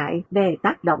lo ngại về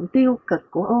tác động tiêu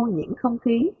cực của ô nhiễm không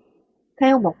khí.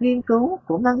 Theo một nghiên cứu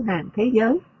của Ngân hàng Thế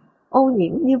giới, ô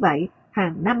nhiễm như vậy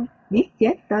hàng năm giết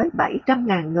chết tới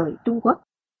 700.000 người Trung Quốc.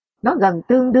 Nó gần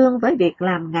tương đương với việc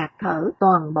làm ngạt thở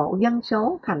toàn bộ dân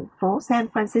số thành phố San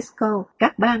Francisco,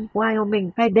 các bang Wyoming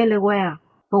hay Delaware,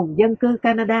 vùng dân cư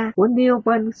Canada của New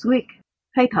Brunswick,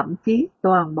 hay thậm chí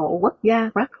toàn bộ quốc gia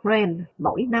Bahrain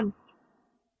mỗi năm.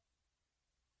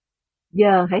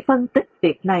 Giờ hãy phân tích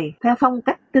việc này theo phong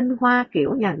cách tinh hoa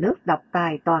kiểu nhà nước độc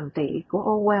tài toàn trị của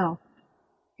Orwell.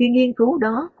 Khi nghiên cứu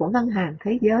đó của Ngân hàng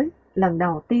Thế giới lần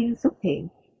đầu tiên xuất hiện,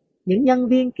 những nhân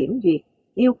viên kiểm duyệt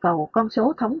yêu cầu con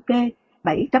số thống kê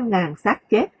 700.000 xác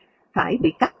chết phải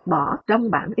bị cắt bỏ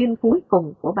trong bản in cuối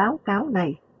cùng của báo cáo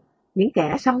này. Những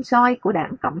kẻ săm soi của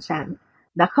Đảng Cộng sản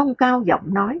đã không cao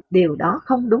giọng nói điều đó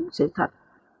không đúng sự thật.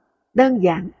 Đơn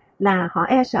giản là họ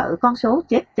e sợ con số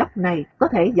chết chóc này có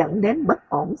thể dẫn đến bất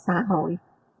ổn xã hội.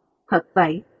 Thật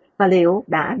vậy, và liệu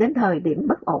đã đến thời điểm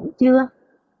bất ổn chưa?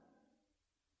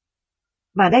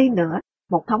 Và đây nữa,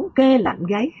 một thống kê lạnh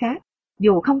gáy khác,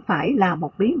 dù không phải là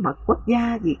một bí mật quốc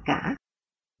gia gì cả.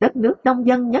 Đất nước đông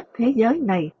dân nhất thế giới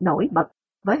này nổi bật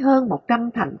với hơn 100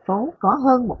 thành phố có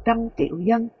hơn 100 triệu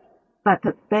dân, và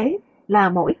thực tế là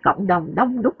mỗi cộng đồng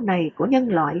đông đúc này của nhân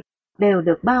loại đều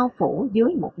được bao phủ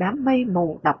dưới một đám mây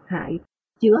mù độc hại,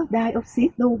 chứa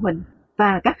dioxide lưu huỳnh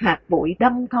và các hạt bụi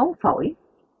đâm thấu phổi.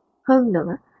 Hơn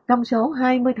nữa, trong số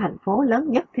 20 thành phố lớn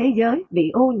nhất thế giới bị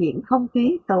ô nhiễm không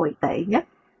khí tồi tệ nhất,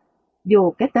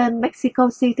 dù cái tên Mexico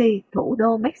City, thủ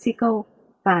đô Mexico,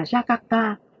 và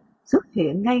Jakarta xuất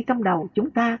hiện ngay trong đầu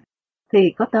chúng ta,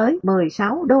 thì có tới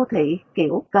 16 đô thị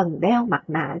kiểu cần đeo mặt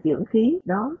nạ dưỡng khí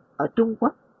đó ở Trung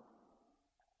Quốc.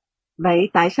 Vậy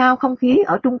tại sao không khí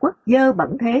ở Trung Quốc dơ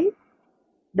bẩn thế?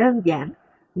 Đơn giản,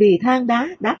 vì than đá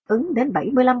đáp ứng đến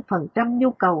 75%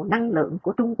 nhu cầu năng lượng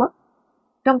của Trung Quốc,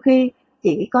 trong khi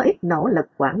chỉ có ít nỗ lực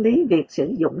quản lý việc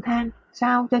sử dụng than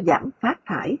sao cho giảm phát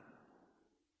thải.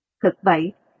 Thực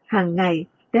vậy, hàng ngày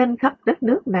trên khắp đất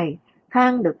nước này,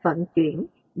 than được vận chuyển,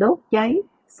 đốt cháy,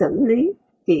 xử lý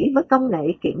chỉ với công nghệ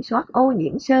kiểm soát ô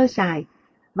nhiễm sơ sài,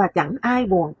 và chẳng ai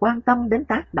buồn quan tâm đến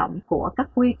tác động của các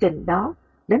quy trình đó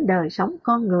đến đời sống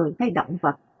con người hay động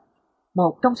vật.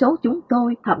 Một trong số chúng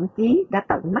tôi thậm chí đã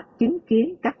tận mắt chứng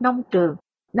kiến các nông trường,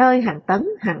 nơi hàng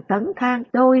tấn than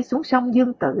trôi xuống sông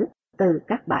Dương Tử từ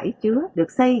các bãi chứa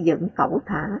được xây dựng cẩu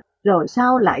thả, rồi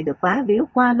sau lại được vá víu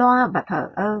qua loa và thờ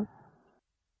ơ.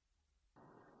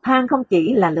 Than không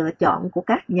chỉ là lựa chọn của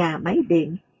các nhà máy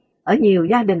điện. Ở nhiều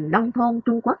gia đình nông thôn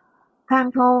Trung Quốc,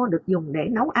 than thô được dùng để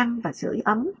nấu ăn và sưởi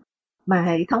ấm, mà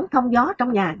hệ thống thông gió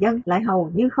trong nhà dân lại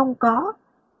hầu như không có.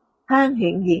 Than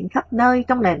hiện diện khắp nơi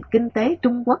trong nền kinh tế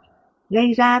Trung Quốc,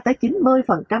 gây ra tới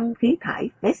 90% khí thải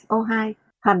SO2,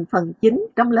 thành phần chính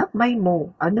trong lớp mây mù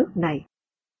ở nước này.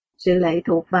 Sự lệ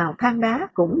thuộc vào than đá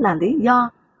cũng là lý do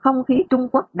không khí Trung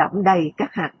Quốc đọng đầy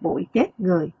các hạt bụi chết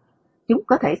người. Chúng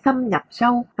có thể xâm nhập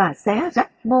sâu và xé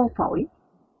rách mô phổi.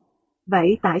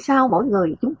 Vậy tại sao mỗi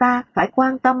người chúng ta phải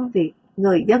quan tâm việc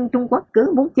người dân Trung Quốc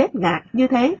cứ muốn chết ngạt như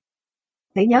thế?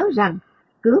 Hãy nhớ rằng,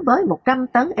 cứ với 100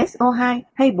 tấn SO2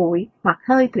 hay bụi hoặc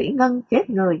hơi thủy ngân chết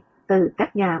người từ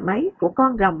các nhà máy của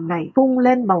con rồng này phun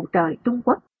lên bầu trời Trung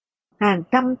Quốc, hàng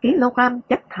trăm kg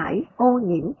chất thải ô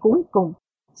nhiễm cuối cùng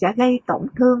sẽ gây tổn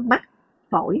thương mắt,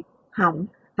 phổi, họng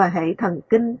và hệ thần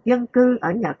kinh dân cư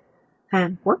ở Nhật,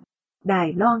 Hàn Quốc,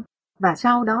 Đài Loan và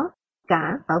sau đó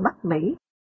cả ở Bắc Mỹ.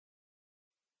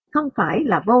 Không phải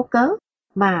là vô cớ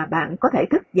mà bạn có thể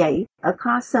thức dậy ở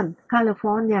Carson,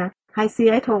 California hay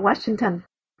Seattle, Washington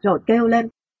rồi kêu lên,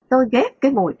 tôi ghét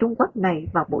cái mùi Trung Quốc này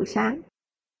vào buổi sáng.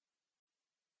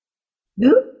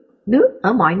 Nước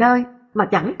ở mọi nơi mà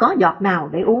chẳng có giọt nào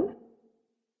để uống.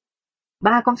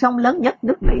 3 con sông lớn nhất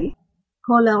nước Mỹ,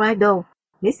 Colorado,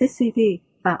 Mississippi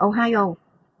và Ohio,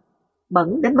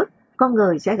 bẩn đến mức con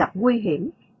người sẽ gặp nguy hiểm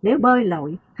nếu bơi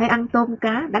lội hay ăn tôm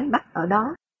cá đánh bắt ở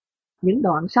đó. Những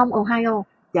đoạn sông Ohio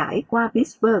chảy qua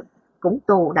Pittsburgh cũng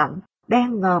tù đọng,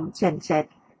 đen ngòm sền sệt,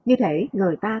 như thể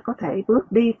người ta có thể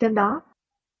bước đi trên đó.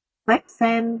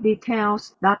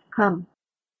 FactsandDetails.com.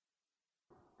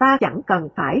 Ta chẳng cần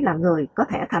phải là người có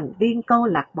thẻ thành viên câu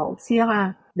lạc bộ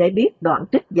Sierra để biết đoạn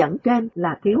trích dẫn trên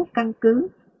là thiếu căn cứ.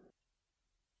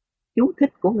 Chú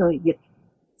thích của người dịch.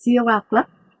 Sierra Club,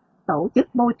 tổ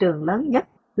chức môi trường lớn nhất,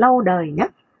 lâu đời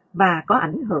nhất và có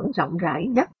ảnh hưởng rộng rãi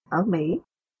nhất ở Mỹ,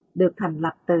 được thành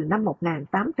lập từ năm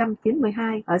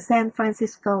 1892 ở San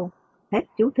Francisco. Hết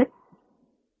chú thích.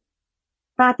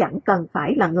 Ta chẳng cần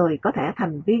phải là người có thẻ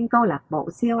thành viên câu lạc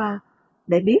bộ Sierra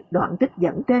để biết đoạn trích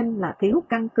dẫn trên là thiếu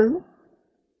căn cứ.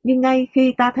 Nhưng ngay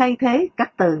khi ta thay thế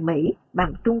các từ Mỹ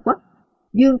bằng Trung Quốc,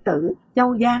 Dương Tử,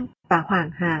 Châu Giang và Hoàng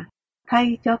Hà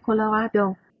thay cho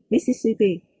Colorado,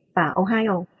 Mississippi và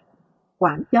Ohio,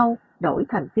 Quảng Châu đổi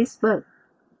thành Pittsburgh,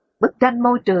 bức tranh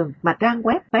môi trường mà trang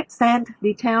web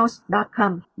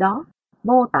factsandDetails.com đó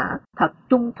mô tả thật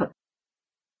trung thực.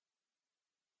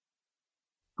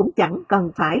 Cũng chẳng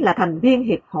cần phải là thành viên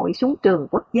Hiệp hội Súng trường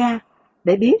Quốc gia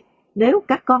để biết nếu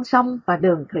các con sông và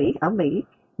đường thủy ở Mỹ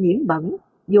nhiễm bẩn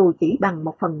dù chỉ bằng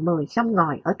 1/10 sông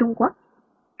ngòi ở Trung Quốc,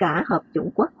 cả Hợp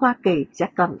chủng quốc Hoa Kỳ sẽ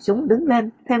cầm súng đứng lên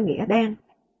theo nghĩa đen.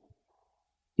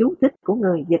 Chú thích của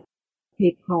người dịch: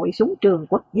 Hiệp hội Súng trường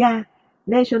Quốc gia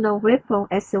National Rifle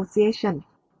Association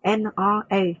NRA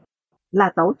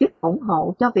là tổ chức ủng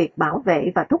hộ cho việc bảo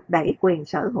vệ và thúc đẩy quyền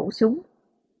sở hữu súng.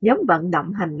 Nhóm vận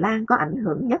động hành lang có ảnh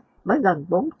hưởng nhất với gần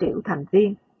 4 triệu thành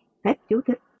viên. Hết chú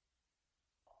thích.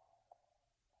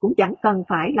 Cũng chẳng cần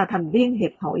phải là thành viên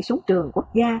Hiệp hội Súng trường Quốc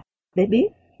gia để biết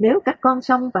nếu các con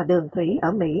sông và đường thủy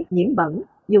ở Mỹ nhiễm bẩn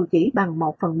dù chỉ bằng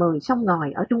 1/10 sông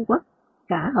ngòi ở Trung Quốc,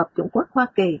 cả Hợp chủng quốc Hoa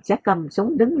Kỳ sẽ cầm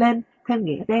súng đứng lên theo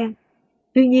nghĩa đen.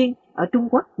 Tuy nhiên, ở Trung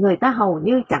Quốc, người ta hầu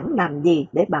như chẳng làm gì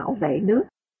để bảo vệ nước,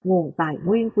 nguồn tài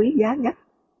nguyên quý giá nhất.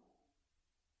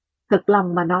 Thực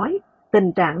lòng mà nói,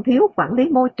 tình trạng thiếu quản lý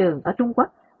môi trường ở Trung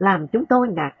Quốc làm chúng tôi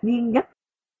ngạc nhiên nhất.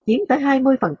 Chiếm tới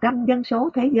 20% dân số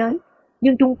thế giới,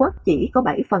 nhưng Trung Quốc chỉ có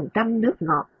 7% nước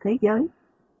ngọt thế giới.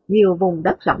 Nhiều vùng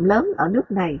đất rộng lớn ở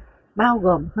nước này, bao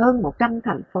gồm hơn 100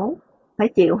 thành phố, phải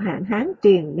chịu hạn hán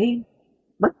triền miên.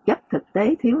 Bất chấp thực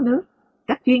tế thiếu nước,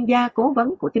 các chuyên gia cố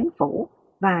vấn của chính phủ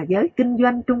và giới kinh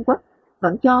doanh Trung Quốc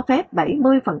vẫn cho phép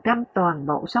 70% toàn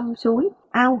bộ sông suối,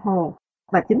 ao hồ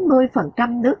và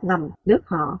 90% nước ngầm nước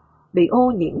họ bị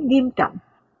ô nhiễm nghiêm trọng.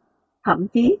 Thậm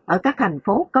chí ở các thành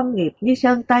phố công nghiệp như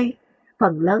Sơn Tây,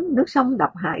 phần lớn nước sông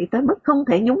độc hại tới mức không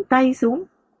thể nhúng tay xuống.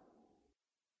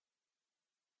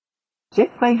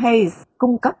 Jeffrey Hayes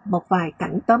cung cấp một vài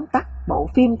cảnh tóm tắt bộ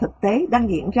phim thực tế đang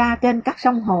diễn ra trên các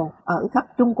sông hồ ở khắp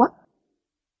Trung Quốc.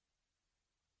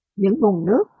 Những vùng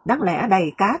nước đáng lẽ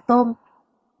đầy cá tôm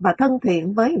và thân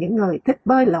thiện với những người thích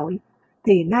bơi lội,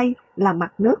 thì nay là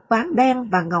mặt nước ván đen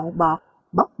và ngầu bọt,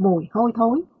 bốc mùi hôi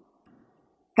thối.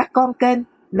 Các con kênh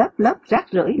lớp lớp rác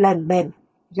rưởi lềnh bềnh,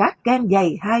 rác can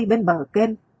dày hai bên bờ kênh.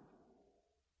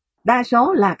 Đa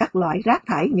số là các loại rác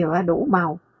thải nhựa đủ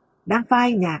màu, đang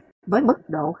phai nhạt với mức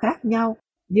độ khác nhau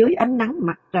dưới ánh nắng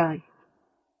mặt trời.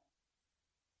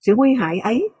 Sự nguy hại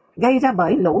ấy gây ra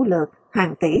bởi lũ lượt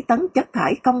hàng tỷ tấn chất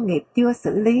thải công nghiệp chưa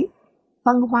xử lý,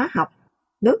 phân hóa học,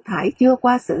 nước thải chưa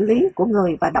qua xử lý của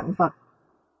người và động vật,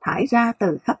 thải ra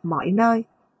từ khắp mọi nơi,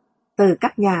 từ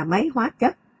các nhà máy hóa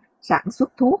chất, sản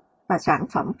xuất thuốc và sản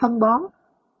phẩm phân bón,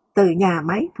 từ nhà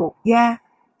máy thuộc da,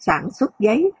 sản xuất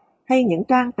giấy hay những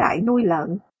trang trại nuôi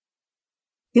lợn.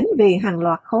 Chính vì hàng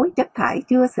loạt khối chất thải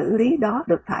chưa xử lý đó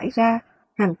được thải ra,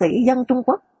 hàng tỷ dân Trung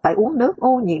Quốc phải uống nước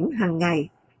ô nhiễm hàng ngày,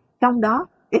 trong đó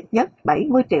ít nhất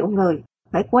 70 triệu người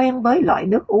phải quen với loại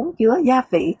nước uống chứa gia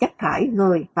vị chất thải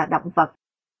người và động vật.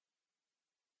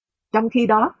 Trong khi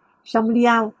đó, sông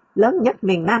Liao, lớn nhất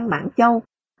miền Nam Mãn Châu,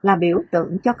 là biểu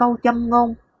tượng cho câu châm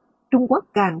ngôn: Trung Quốc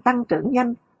càng tăng trưởng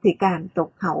nhanh thì càng tụt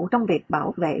hậu trong việc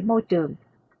bảo vệ môi trường.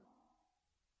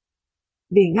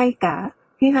 Vì ngay cả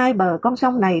khi hai bờ con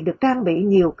sông này được trang bị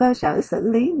nhiều cơ sở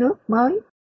xử lý nước mới,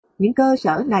 những cơ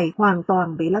sở này hoàn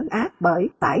toàn bị lấn át bởi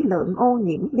tải lượng ô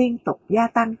nhiễm liên tục gia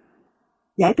tăng.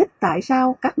 Giải thích tại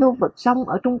sao các lưu vực sông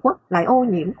ở Trung Quốc lại ô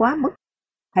nhiễm quá mức,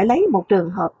 hãy lấy một trường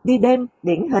hợp đi đêm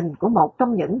điển hình của một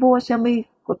trong những vua sơ mi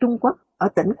của Trung Quốc ở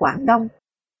tỉnh Quảng Đông,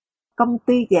 công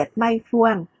ty dệt may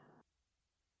Fuan.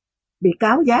 Bị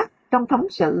cáo giác trong phóng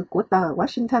sự của tờ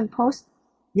Washington Post,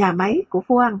 nhà máy của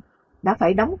Fuan đã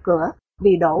phải đóng cửa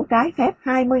vì đổ trái phép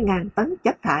 20.000 tấn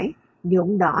chất thải,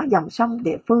 nhuộm đỏ dòng sông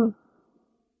địa phương.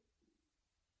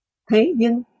 Thế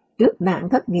nhưng, trước nạn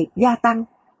thất nghiệp gia tăng,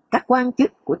 các quan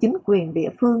chức của chính quyền địa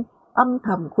phương âm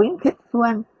thầm khuyến khích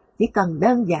Fuan chỉ cần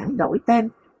đơn giản đổi tên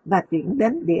và chuyển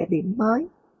đến địa điểm mới.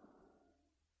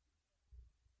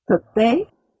 Thực tế,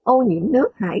 ô nhiễm nước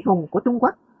hải hùng của Trung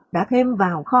Quốc đã thêm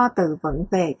vào kho từ vựng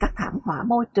về các thảm họa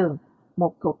môi trường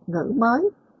một thuật ngữ mới,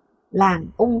 làng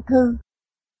ung thư.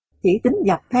 Chỉ tính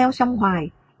dọc theo sông Hoài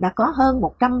đã có hơn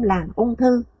 100 làng ung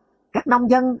thư. Các nông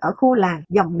dân ở khu làng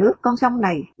dòng nước con sông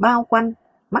này bao quanh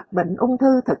mắc bệnh ung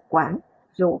thư thực quản,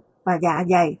 ruột và dạ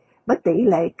dày với tỷ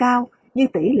lệ cao như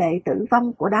tỷ lệ tử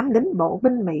vong của đám lính bộ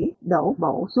binh Mỹ đổ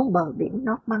bộ xuống bờ biển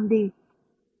Normandy.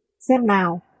 Xem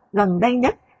nào, gần đây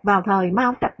nhất vào thời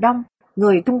Mao Trạch Đông,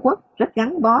 người Trung Quốc rất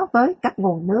gắn bó với các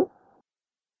nguồn nước.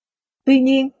 Tuy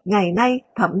nhiên, ngày nay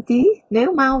thậm chí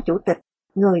nếu Mao Chủ tịch,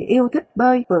 người yêu thích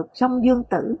bơi vượt sông Dương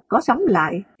Tử, có sống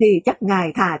lại thì chắc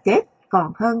ngài thà chết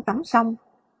còn hơn tắm sông.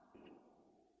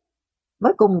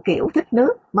 Với cùng kiểu thích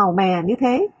nước màu mè như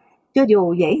thế, cho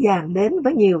dù dễ dàng đến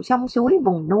với nhiều sông suối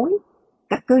vùng núi,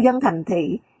 các cư dân thành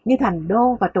thị như Thành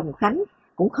Đô và Trùng Khánh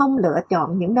cũng không lựa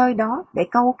chọn những nơi đó để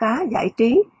câu cá giải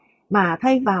trí, mà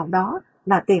thay vào đó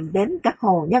là tìm đến các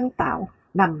hồ nhân tạo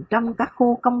nằm trong các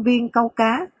khu công viên câu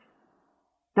cá.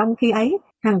 Trong khi ấy,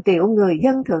 Hàng triệu người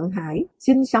dân Thượng Hải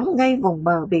sinh sống ngay vùng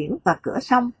bờ biển và cửa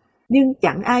sông, nhưng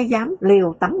chẳng ai dám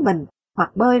liều tắm mình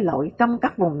hoặc bơi lội trong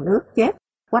các vùng nước chết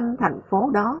quanh thành phố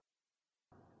đó.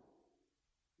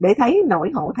 Để thấy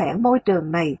nỗi hổ thẹn môi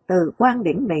trường này từ quan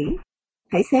điểm Mỹ,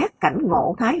 hãy xét cảnh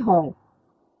ngộ Thái Hồ.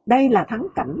 Đây là thắng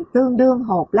cảnh tương đương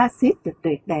hồ Placid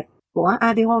tuyệt đẹp của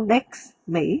Adirondacks,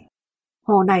 Mỹ.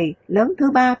 Hồ này lớn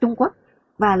thứ 3 Trung Quốc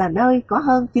và là nơi có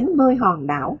hơn 90 hòn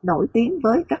đảo nổi tiếng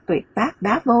với các tuyệt tác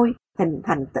đá vôi hình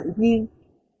thành tự nhiên.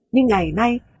 Nhưng ngày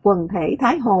nay, quần thể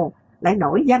Thái Hồ lại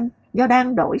nổi danh do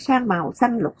đang đổi sang màu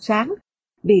xanh lục sáng,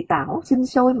 vì tảo sinh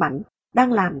sôi mạnh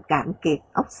đang làm cạn kiệt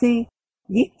oxy,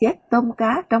 giết chết tôm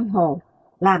cá trong hồ,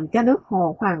 làm cho nước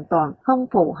hồ hoàn toàn không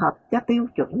phù hợp cho tiêu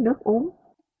chuẩn nước uống.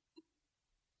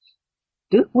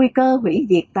 Trước nguy cơ hủy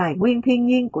diệt tài nguyên thiên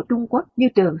nhiên của Trung Quốc như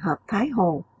trường hợp Thái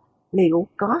Hồ, liệu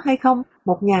có hay không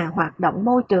một nhà hoạt động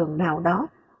môi trường nào đó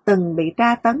từng bị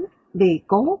tra tấn vì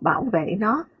cố bảo vệ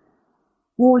nó?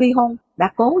 Wu Li Hong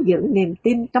đã cố giữ niềm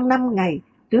tin trong 5 ngày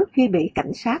trước khi bị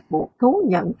cảnh sát buộc thú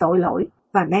nhận tội lỗi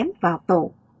và ném vào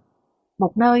tù.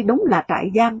 Một nơi đúng là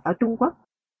trại giam ở Trung Quốc.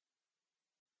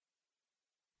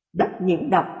 Đất nhiễm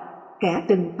độc, kẻ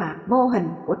trừng phạt vô hình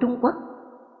của Trung Quốc.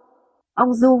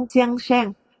 Ông Du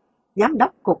Jiangshan, Giám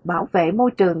đốc Cục Bảo vệ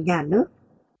Môi trường Nhà nước,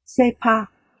 CEPA,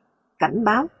 cảnh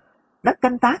báo đất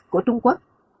canh tác của Trung Quốc,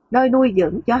 nơi nuôi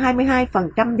dưỡng cho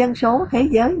 22% dân số thế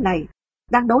giới này,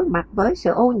 đang đối mặt với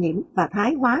sự ô nhiễm và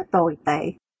thái hóa tồi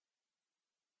tệ.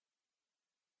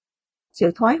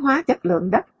 Sự thoái hóa chất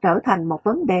lượng đất trở thành một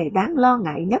vấn đề đáng lo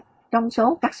ngại nhất trong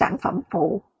số các sản phẩm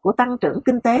phụ của tăng trưởng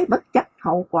kinh tế bất chấp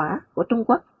hậu quả của Trung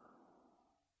Quốc.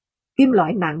 Kim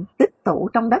loại nặng tích tụ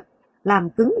trong đất, làm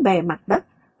cứng bề mặt đất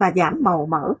và giảm màu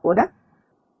mỡ của đất.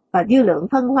 Và dư lượng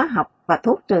phân hóa học và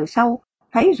thuốc trừ sâu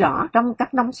thấy rõ trong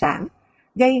các nông sản,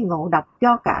 gây ngộ độc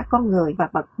cho cả con người và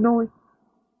vật nuôi.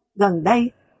 Gần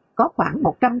đây, có khoảng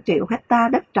 100 triệu hecta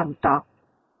đất trồng trọt,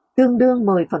 tương đương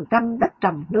 10% đất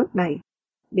trồng nước này,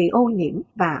 bị ô nhiễm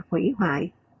và hủy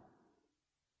hoại.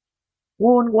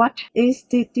 World Watch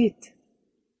Institute,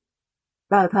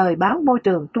 tờ thời báo môi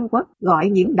trường Trung Quốc, gọi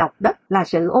nhiễm độc đất là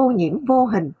sự ô nhiễm vô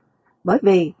hình, bởi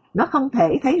vì nó không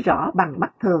thể thấy rõ bằng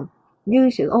mắt thường như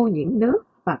sự ô nhiễm nước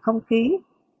và không khí.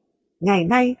 Ngày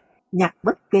nay, nhặt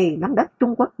bất kỳ nắm đất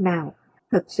Trung Quốc nào,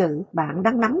 thực sự bạn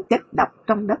đang nắm chất độc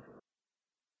trong đất.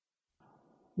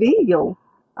 Ví dụ,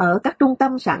 ở các trung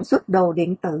tâm sản xuất đồ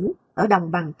điện tử ở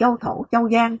đồng bằng Châu Thổ, Châu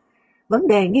Giang, vấn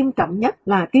đề nghiêm trọng nhất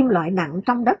là kim loại nặng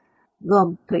trong đất,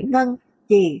 gồm thủy ngân,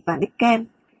 chì và niken.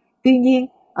 Tuy nhiên,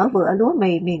 ở vựa lúa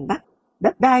mì miền Bắc,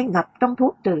 đất đai ngập trong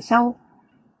thuốc trừ sâu.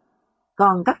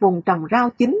 Còn các vùng trồng rau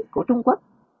chính của Trung Quốc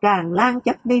tràn lan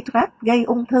chất nitrat gây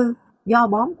ung thư do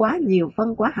bón quá nhiều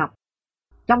phân hóa học.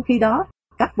 Trong khi đó,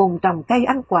 các vùng trồng cây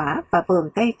ăn quả và vườn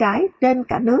cây trái trên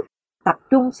cả nước tập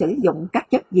trung sử dụng các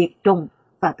chất diệt trùng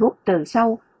và thuốc trừ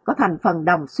sâu có thành phần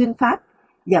đồng xuyên phát,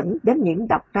 dẫn đến nhiễm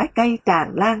độc trái cây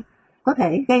tràn lan, có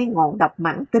thể gây ngộ độc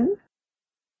mãn tính.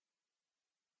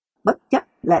 Bất chấp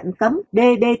lệnh cấm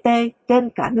DDT trên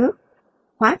cả nước,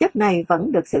 hóa chất này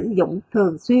vẫn được sử dụng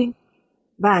thường xuyên,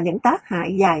 và những tác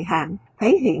hại dài hạn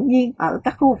thấy hiển nhiên ở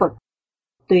các khu vực.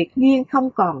 Tuyệt nhiên không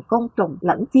còn côn trùng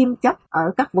lẫn chim chóc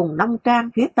ở các vùng nông trang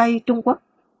phía Tây Trung Quốc.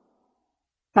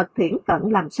 Thật thiển cận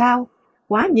làm sao,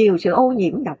 quá nhiều sự ô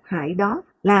nhiễm độc hại đó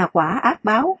là quả ác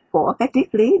báo của cái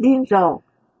triết lý điên rồ.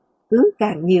 Cứ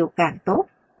càng nhiều càng tốt,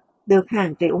 được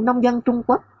hàng triệu nông dân Trung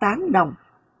Quốc tán đồng.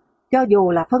 Cho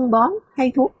dù là phân bón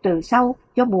hay thuốc trừ sâu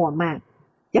cho mùa màng,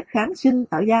 chất kháng sinh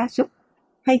ở gia súc,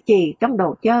 hay chì trong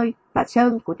đồ chơi và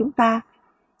sơn của chúng ta,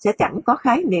 sẽ chẳng có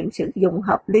khái niệm sử dụng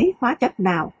hợp lý hóa chất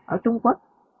nào ở Trung Quốc,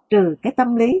 trừ cái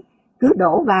tâm lý cứ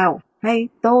đổ vào hay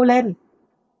tô lên,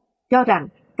 cho rằng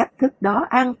cách thức đó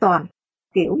an toàn,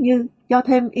 kiểu như cho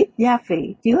thêm ít gia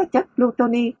vị chứa chất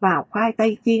plutoni vào khoai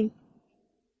tây chiên.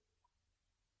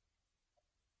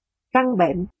 Căn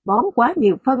bệnh bón quá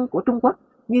nhiều phân của Trung Quốc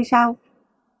như sau.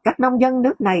 Các nông dân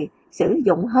nước này sử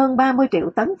dụng hơn 30 triệu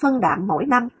tấn phân đạm mỗi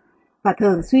năm và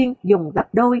thường xuyên dùng gấp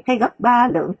đôi hay gấp 3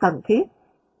 lượng cần thiết.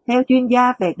 Theo chuyên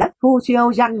gia về đất Hu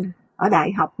Xiaozhang ở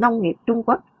Đại học Nông nghiệp Trung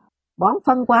Quốc, bón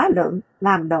phân quá lượng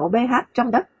làm độ pH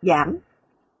trong đất giảm.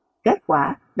 Kết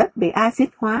quả, đất bị axit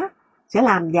hóa sẽ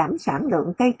làm giảm sản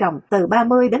lượng cây trồng từ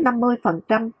 30 đến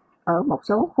 50% ở một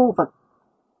số khu vực.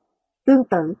 Tương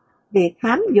tự, việc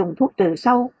hám dùng thuốc trừ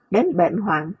sâu đến bệnh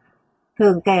hoạn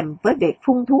thường kèm với việc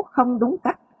phun thuốc không đúng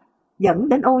cách, dẫn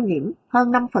đến ô nhiễm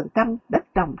hơn 5% đất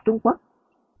trồng Trung Quốc.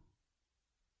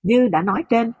 Như đã nói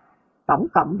trên, tổng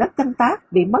cộng đất canh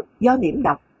tác bị mất do nhiễm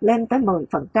độc lên tới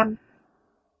 10%.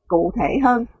 Cụ thể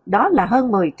hơn, đó là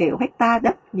hơn 10 triệu hecta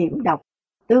đất nhiễm độc,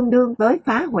 tương đương với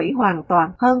phá hủy hoàn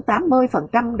toàn hơn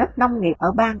 80% đất nông nghiệp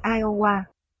ở bang Iowa.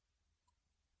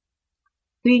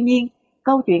 Tuy nhiên,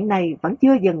 câu chuyện này vẫn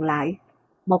chưa dừng lại.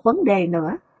 Một vấn đề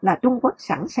nữa là Trung Quốc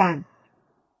sẵn sàng,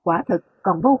 quả thực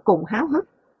còn vô cùng háo hức,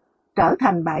 trở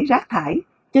thành bãi rác thải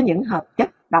cho những hợp chất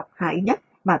độc hại nhất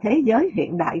mà thế giới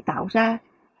hiện đại tạo ra,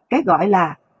 cái gọi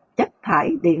là chất thải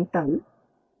điện tử.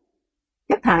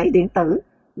 Chất thải điện tử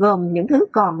gồm những thứ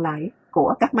còn lại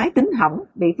của các máy tính hỏng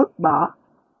bị vứt bỏ,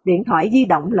 điện thoại di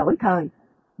động lỗi thời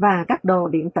và các đồ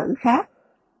điện tử khác.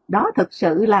 Đó thực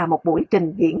sự là một buổi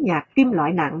trình diễn nhạc kim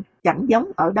loại nặng chẳng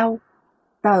giống ở đâu.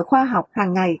 Tờ Khoa học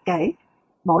hàng ngày kể,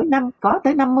 mỗi năm có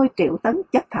tới 50 triệu tấn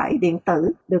chất thải điện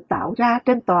tử được tạo ra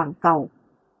trên toàn cầu,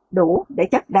 đủ để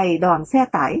chất đầy đoàn xe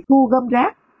tải thu gom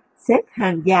rác, xếp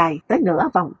hàng dài tới nửa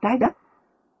vòng trái đất.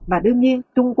 Và đương nhiên,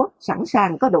 Trung Quốc sẵn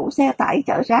sàng có đủ xe tải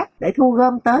chở rác để thu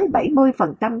gom tới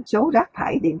 70% số rác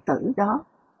thải điện tử đó.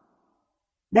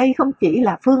 Đây không chỉ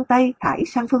là phương Tây thải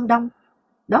sang phương Đông,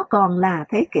 đó còn là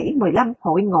thế kỷ 15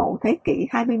 hội ngộ thế kỷ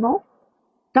 21.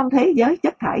 Trong thế giới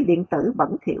chất thải điện tử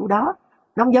bẩn thỉu đó,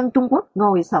 nông dân Trung Quốc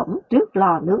ngồi xổm trước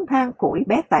lò nướng than củi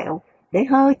bé tẹo để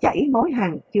hơ chảy mối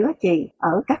hàn chứa chì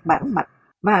ở các bản mạch,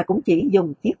 và cũng chỉ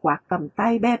dùng chiếc quạt cầm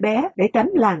tay bé bé để tránh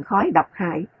làn khói độc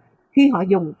hại khi họ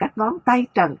dùng các ngón tay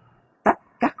trần tách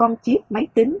các con chip máy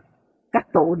tính, các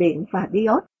tụ điện và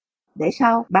diode để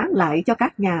sau bán lại cho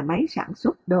các nhà máy sản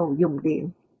xuất đồ dùng điện.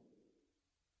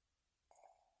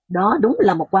 Đó đúng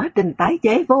là một quá trình tái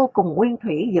chế vô cùng nguyên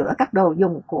thủy giữa các đồ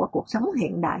dùng của cuộc sống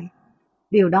hiện đại.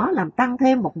 Điều đó làm tăng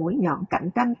thêm một mũi nhọn cạnh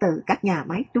tranh từ các nhà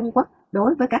máy Trung Quốc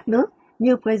đối với các nước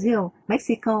như Brazil,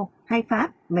 Mexico hay Pháp,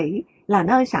 Mỹ là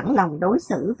nơi sẵn lòng đối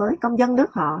xử với công dân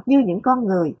nước họ như những con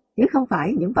người, chứ không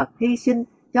phải những vật hy sinh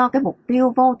cho cái mục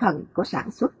tiêu vô thần của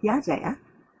sản xuất giá rẻ.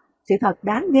 Sự thật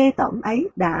đáng ghê tởm ấy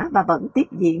đã và vẫn tiếp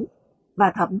diễn,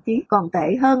 và thậm chí còn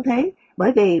tệ hơn thế,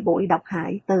 bởi vì bụi độc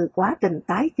hại từ quá trình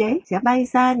tái chế sẽ bay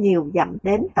xa nhiều dặm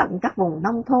đến tận các vùng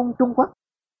nông thôn Trung Quốc.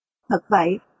 Thật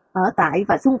vậy, ở tại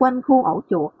và xung quanh khu ổ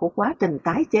chuột của quá trình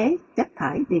tái chế chất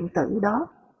thải điện tử đó,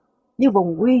 như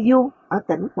vùng Quy Du ở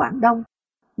tỉnh Quảng Đông,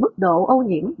 mức độ ô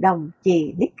nhiễm đồng,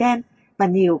 chì, niken và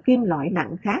nhiều kim loại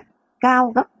nặng khác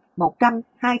cao gấp 100,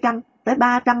 200 tới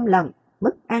 300 lần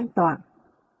mức an toàn.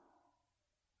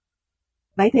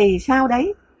 Vậy thì sao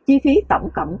đấy, chi phí tổng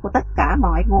cộng của tất cả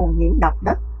mọi nguồn nhiễm độc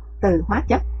đất, từ hóa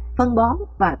chất, phân bón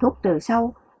và thuốc trừ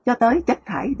sâu cho tới chất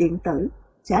thải điện tử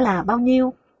sẽ là bao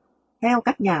nhiêu? Theo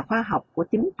các nhà khoa học của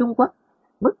chính Trung Quốc,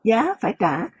 mức giá phải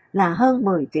trả là hơn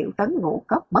 10 triệu tấn ngũ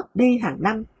cốc mất đi hàng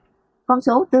năm, con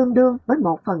số tương đương với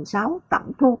 1/6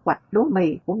 tổng thu hoạch lúa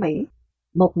mì của Mỹ,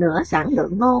 một nửa sản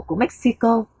lượng ngô của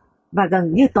Mexico và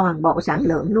gần như toàn bộ sản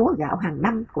lượng lúa gạo hàng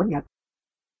năm của Nhật.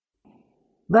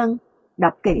 Vâng,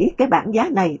 đọc kỹ cái bảng giá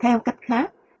này theo cách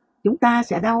khác, chúng ta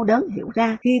sẽ đau đớn hiểu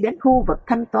ra khi đến khu vực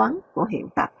thanh toán của hiệu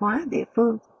tạp hóa địa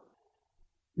phương.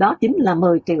 Đó chính là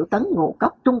 10 triệu tấn ngũ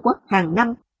cốc Trung Quốc hàng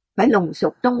năm phải lùng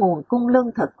sục trong nguồn cung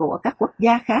lương thực của các quốc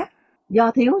gia khác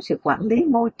do thiếu sự quản lý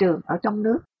môi trường ở trong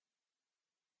nước.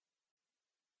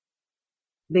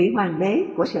 Vị hoàng đế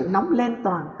của sự nóng lên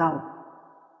toàn cầu.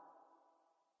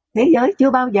 Thế giới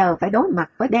chưa bao giờ phải đối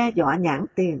mặt với đe dọa nhãn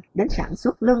tiền đến sản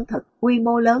xuất lương thực quy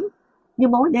mô lớn như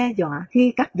mối đe dọa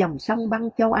khi các dòng sông băng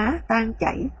châu Á tan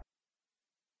chảy.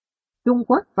 Trung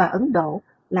Quốc và Ấn Độ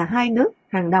là hai nước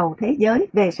hàng đầu thế giới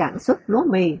về sản xuất lúa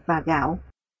mì và gạo,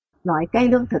 loại cây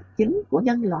lương thực chính của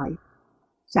nhân loại.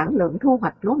 Sản lượng thu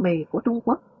hoạch lúa mì của Trung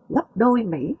Quốc gấp đôi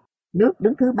Mỹ, nước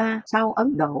đứng thứ 3 sau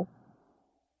Ấn Độ.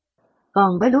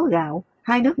 Còn với lúa gạo,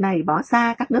 hai nước này bỏ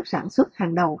xa các nước sản xuất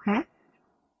hàng đầu khác.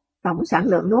 Tổng sản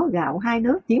lượng lúa gạo hai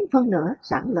nước chiếm phân nửa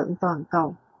sản lượng toàn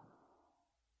cầu.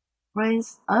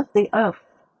 Friends of the Earth.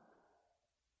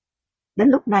 Đến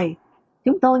lúc này,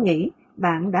 chúng tôi nghĩ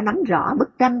bạn đã nắm rõ bức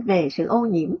tranh về sự ô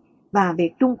nhiễm và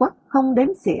việc Trung Quốc không đếm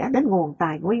xỉa đến nguồn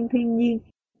tài nguyên thiên nhiên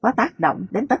có tác động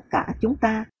đến tất cả chúng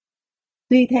ta.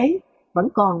 Tuy thế, vẫn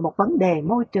còn một vấn đề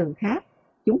môi trường khác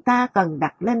chúng ta cần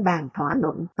đặt lên bàn thảo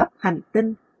luận cấp hành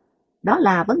tinh. Đó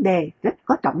là vấn đề rất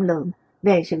có trọng lượng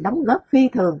về sự đóng góp phi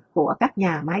thường của các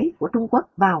nhà máy của Trung Quốc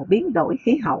vào biến đổi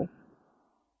khí hậu.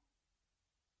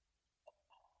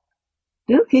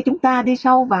 Trước khi chúng ta đi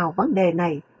sâu vào vấn đề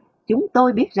này, chúng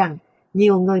tôi biết rằng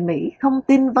nhiều người Mỹ không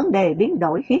tin vấn đề biến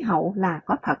đổi khí hậu là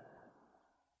có thật.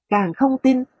 Càng không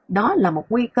tin đó là một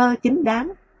nguy cơ chính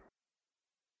đáng.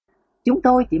 Chúng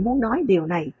tôi chỉ muốn nói điều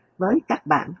này với các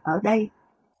bạn ở đây.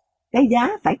 Cái giá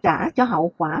phải trả cho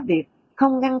hậu quả việc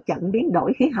không ngăn chặn biến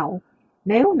đổi khí hậu,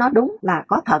 nếu nó đúng là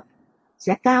có thật,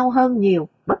 sẽ cao hơn nhiều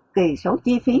bất kỳ số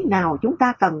chi phí nào chúng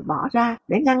ta cần bỏ ra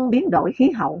để ngăn biến đổi khí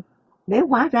hậu, nếu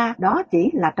hóa ra đó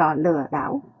chỉ là trò lừa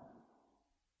đảo.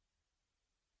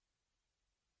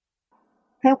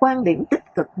 Theo quan điểm tích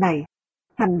cực này,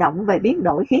 hành động về biến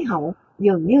đổi khí hậu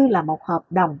dường như là một hợp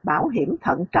đồng bảo hiểm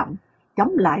thận trọng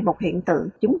chống lại một hiện tượng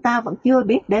chúng ta vẫn chưa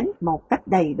biết đến một cách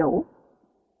đầy đủ.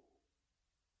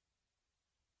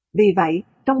 Vì vậy,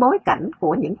 trong bối cảnh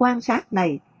của những quan sát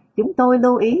này, chúng tôi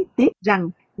lưu ý tiếp rằng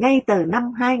ngay từ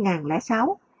năm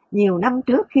 2006, nhiều năm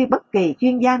trước khi bất kỳ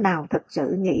chuyên gia nào thực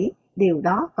sự nghĩ điều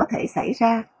đó có thể xảy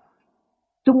ra,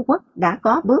 Trung Quốc đã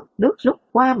có bước nước rút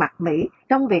qua mặt Mỹ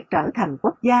trong việc trở thành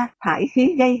quốc gia thải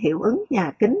khí gây hiệu ứng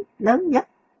nhà kính lớn nhất.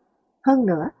 Hơn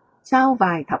nữa, sau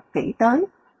vài thập kỷ tới,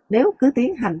 nếu cứ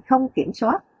tiến hành không kiểm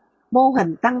soát, mô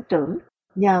hình tăng trưởng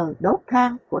nhờ đốt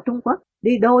than của Trung Quốc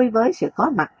đi đôi với sự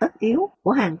có mặt tất yếu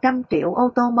của hàng trăm triệu ô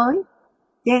tô mới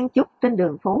chen chúc trên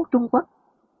đường phố Trung Quốc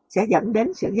sẽ dẫn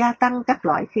đến sự gia tăng các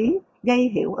loại khí gây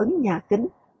hiệu ứng nhà kính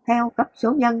theo cấp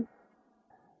số nhân.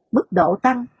 Mức độ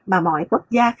tăng mà mọi quốc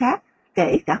gia khác,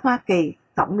 kể cả Hoa Kỳ,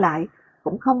 cộng lại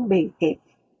cũng không bì kịp.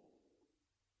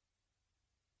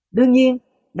 Đương nhiên,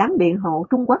 đám biện hộ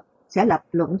Trung Quốc sẽ lập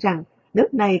luận rằng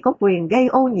nước này có quyền gây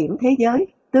ô nhiễm thế giới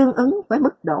tương ứng với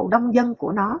mức độ đông dân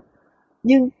của nó.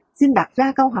 Nhưng xin đặt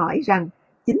ra câu hỏi rằng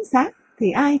chính xác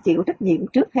thì ai chịu trách nhiệm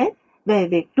trước hết về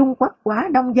việc Trung Quốc quá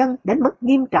đông dân đến mức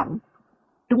nghiêm trọng?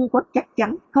 Trung Quốc chắc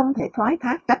chắn không thể thoái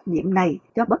thác trách nhiệm này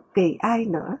cho bất kỳ ai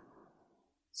nữa.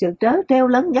 Sự trớ trêu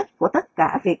lớn nhất của tất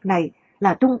cả việc này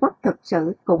là Trung Quốc thực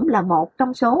sự cũng là một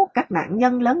trong số các nạn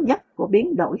nhân lớn nhất của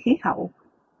biến đổi khí hậu.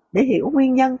 Để hiểu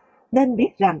nguyên nhân, nên biết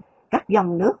rằng các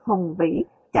dòng nước hùng vĩ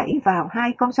chảy vào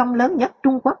hai con sông lớn nhất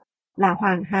Trung Quốc là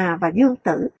Hoàng Hà và Dương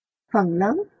Tử, phần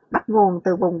lớn bắt nguồn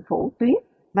từ vùng phủ tuyết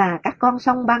và các con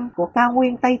sông băng của cao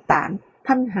nguyên Tây Tạng,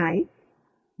 Thanh Hải.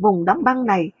 Vùng đóng băng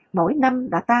này mỗi năm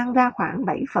đã tan ra khoảng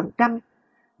 7%.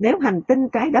 Nếu hành tinh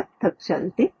trái đất thực sự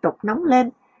tiếp tục nóng lên,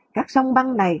 các sông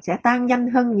băng này sẽ tan nhanh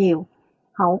hơn nhiều.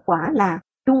 Hậu quả là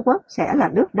Trung Quốc sẽ là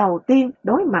nước đầu tiên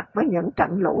đối mặt với những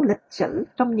trận lũ lịch sử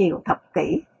trong nhiều thập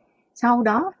kỷ. Sau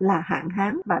đó là hạn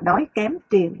hán và đói kém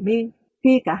triền miên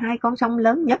khi cả hai con sông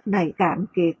lớn nhất này cạn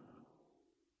kiệt.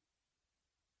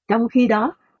 Trong khi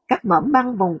đó, các mỏm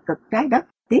băng vùng cực trái đất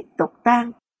tiếp tục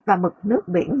tan và mực nước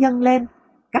biển dâng lên.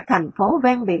 Các thành phố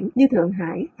ven biển như Thượng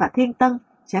Hải và Thiên Tân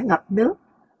sẽ ngập nước.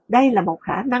 Đây là một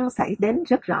khả năng xảy đến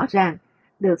rất rõ ràng,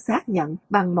 được xác nhận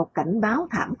bằng một cảnh báo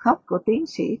thảm khốc của tiến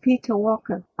sĩ Peter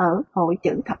Walker ở Hội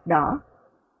Chữ Thập Đỏ.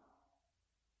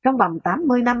 Trong vòng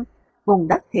 80 năm, vùng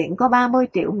đất hiện có 30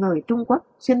 triệu người Trung Quốc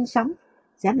sinh sống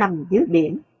sẽ nằm dưới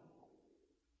biển.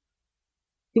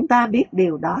 Chúng ta biết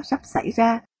điều đó sắp xảy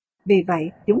ra, vì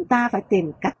vậy chúng ta phải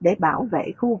tìm cách để bảo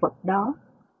vệ khu vực đó.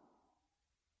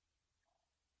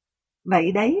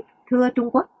 Vậy đấy, thưa Trung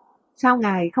Quốc, sao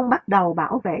Ngài không bắt đầu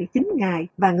bảo vệ chính Ngài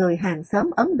và người hàng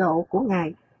xóm Ấn Độ của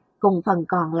Ngài cùng phần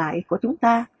còn lại của chúng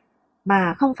ta,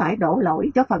 mà không phải đổ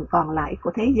lỗi cho phần còn lại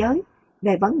của thế giới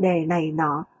về vấn đề này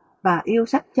nọ và yêu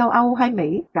sách châu Âu hay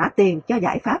Mỹ trả tiền cho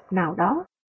giải pháp nào đó?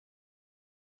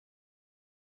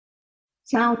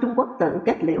 Sao Trung Quốc tự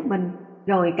kết liễu mình,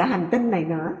 rồi cả hành tinh này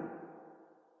nữa?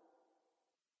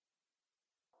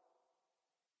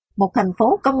 Một thành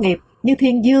phố công nghiệp như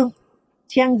Thiên Dương,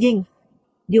 Tianjin,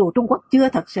 dù Trung Quốc chưa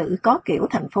thật sự có kiểu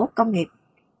thành phố công nghiệp.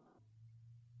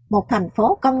 Một thành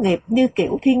phố công nghiệp như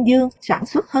kiểu Thiên Dương sản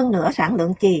xuất hơn nửa sản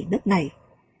lượng chì nước này.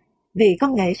 Vì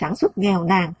công nghệ sản xuất nghèo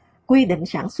nàn, quy định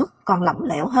sản xuất còn lỏng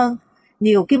lẻo hơn,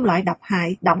 nhiều kim loại độc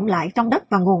hại đọng lại trong đất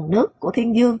và nguồn nước của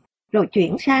Thiên Dương, rồi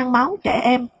chuyển sang máu trẻ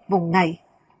em vùng này.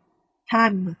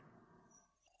 Time.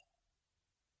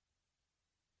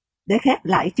 Để khép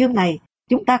lại chương này,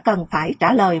 chúng ta cần phải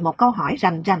trả lời một câu hỏi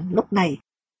rành rành lúc này.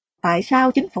 Tại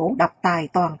sao chính phủ độc tài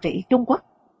toàn trị Trung Quốc,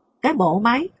 cái bộ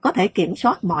máy có thể kiểm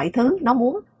soát mọi thứ nó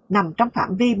muốn nằm trong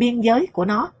phạm vi biên giới của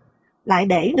nó, lại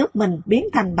để nước mình biến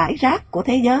thành bãi rác của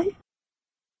thế giới?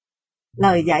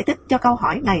 Lời giải thích cho câu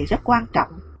hỏi này rất quan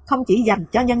trọng, không chỉ dành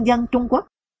cho nhân dân Trung Quốc.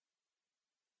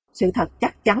 Sự thật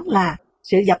chắc chắn là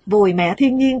sự dập vùi mẹ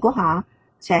thiên nhiên của họ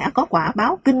sẽ có quả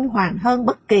báo kinh hoàng hơn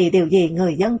bất kỳ điều gì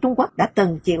người dân Trung Quốc đã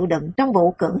từng chịu đựng trong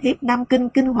vụ cưỡng hiếp Nam Kinh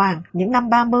Kinh Hoàng những năm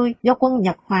 30 do quân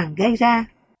Nhật Hoàng gây ra,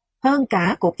 hơn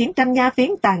cả cuộc chiến tranh nha phiến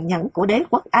tàn nhẫn của đế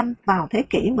quốc Anh vào thế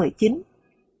kỷ 19.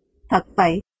 Thật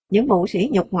vậy, những vụ sỉ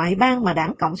nhục ngoại bang mà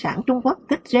Đảng Cộng sản Trung Quốc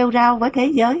thích rêu rao với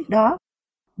thế giới đó,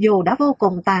 dù đã vô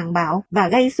cùng tàn bạo và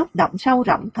gây xúc động sâu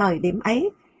rộng thời điểm ấy,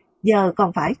 giờ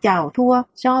còn phải chào thua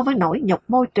so với nỗi nhục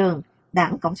môi trường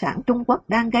Đảng Cộng sản Trung Quốc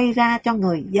đang gây ra cho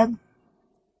người dân.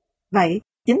 Vậy,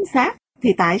 chính xác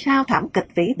thì tại sao thảm kịch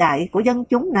vĩ đại của dân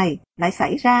chúng này lại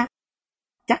xảy ra?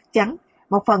 Chắc chắn,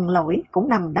 một phần lỗi cũng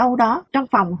nằm đâu đó trong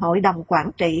phòng hội đồng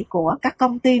quản trị của các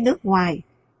công ty nước ngoài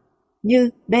như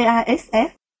BASF,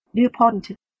 DuPont,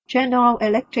 General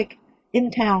Electric,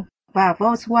 Intel và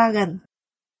Volkswagen.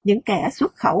 những kẻ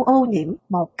xuất khẩu ô nhiễm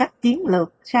một cách chiến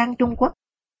lược sang Trung Quốc.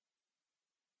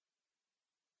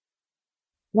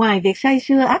 Ngoài việc say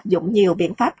sưa áp dụng nhiều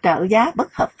biện pháp trợ giá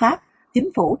bất hợp pháp, chính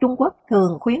phủ Trung Quốc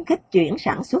thường khuyến khích chuyển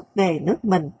sản xuất về nước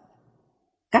mình.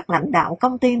 Các lãnh đạo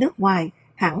công ty nước ngoài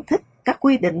hẳn thích các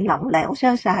quy định lỏng lẻo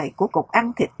sơ sài của Cục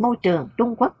Ăn thịt Môi trường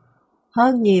Trung Quốc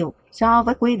hơn nhiều so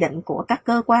với quy định của các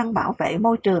cơ quan bảo vệ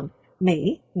môi trường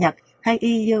Mỹ, Nhật hay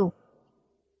EU.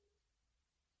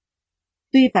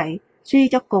 Tuy vậy, suy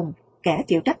cho cùng, kẻ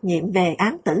chịu trách nhiệm về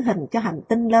án tử hình cho hành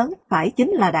tinh lớn phải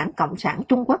chính là Đảng Cộng sản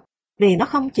Trung Quốc, vì nó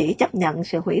không chỉ chấp nhận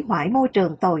sự hủy hoại môi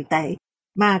trường tồi tệ,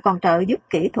 mà còn trợ giúp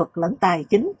kỹ thuật lẫn tài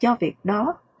chính cho việc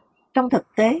đó. Trong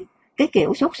thực tế, cái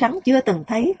kiểu sốt sắng chưa từng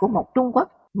thấy của một Trung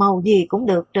Quốc, màu gì cũng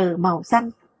được trừ màu xanh,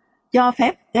 cho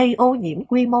phép gây ô nhiễm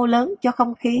quy mô lớn cho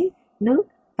không khí, nước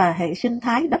và hệ sinh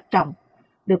thái đất trồng,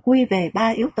 được quy về 3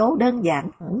 yếu tố đơn giản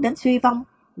dẫn đến suy vong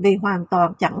vì hoàn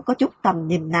toàn chẳng có chút tầm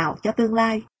nhìn nào cho tương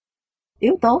lai.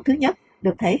 Yếu tố thứ nhất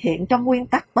được thể hiện trong nguyên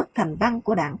tắc bất thành văn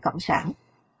của Đảng Cộng sản: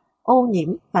 ô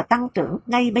nhiễm và tăng trưởng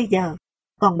ngay bây giờ,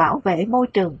 còn bảo vệ môi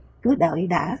trường cứ đợi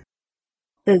đã.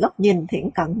 Từ góc nhìn thiển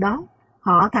cận đó,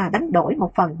 họ thà đánh đổi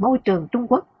một phần môi trường Trung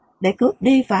Quốc để cướp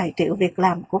đi vài triệu việc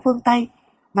làm của phương Tây,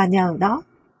 và nhờ đó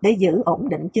để giữ ổn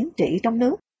định chính trị trong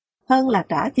nước, hơn là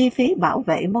trả chi phí bảo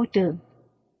vệ môi trường.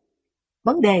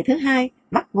 Vấn đề thứ hai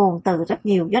bắt nguồn từ rất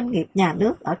nhiều doanh nghiệp nhà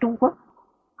nước ở Trung Quốc.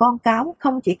 Con cáo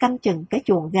không chỉ canh chừng cái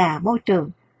chuồng gà môi trường,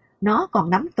 nó còn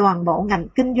nắm toàn bộ ngành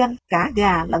kinh doanh cả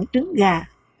gà lẫn trứng gà.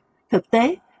 Thực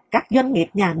tế, các doanh nghiệp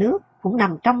nhà nước cũng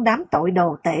nằm trong đám tội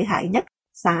đồ tệ hại nhất,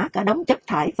 xả cả đống chất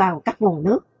thải vào các nguồn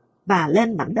nước và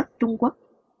lên mảnh đất Trung Quốc.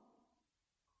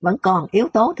 Vẫn còn yếu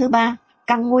tố thứ ba,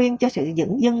 căn nguyên cho sự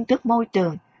dửng dưng trước môi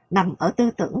trường, nằm ở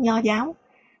tư tưởng nho giáo.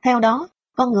 Theo đó,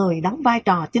 con người đóng vai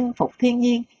trò chinh phục thiên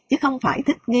nhiên, chứ không phải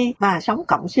thích nghi và sống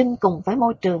cộng sinh cùng với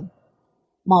môi trường.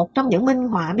 Một trong những minh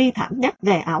họa bi thảm nhất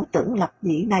về ảo tưởng lập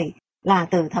dị này là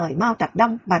từ thời Mao Trạch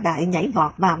Đông và Đại nhảy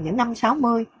vọt vào những năm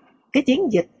 60, cái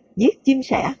chiến dịch giết chim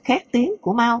sẻ khét tiếng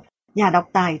của Mao, nhà độc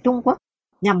tài Trung Quốc,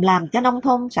 nhằm làm cho nông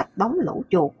thôn sạch bóng lũ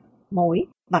chuột, muỗi,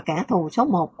 và kẻ thù số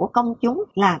một của công chúng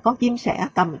là con chim sẻ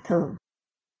tầm thường.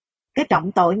 Cái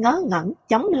trọng tội ngớ ngẩn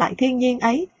chống lại thiên nhiên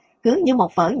ấy cứ như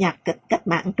một vở nhạc kịch cách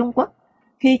mạng Trung Quốc,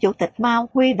 khi Chủ tịch Mao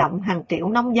huy động hàng triệu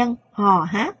nông dân hò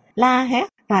hát, la hét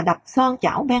và đập son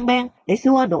chảo beng beng để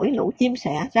xua đuổi lũ chim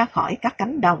sẻ ra khỏi các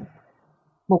cánh đồng.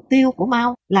 Mục tiêu của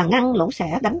Mao là ngăn lũ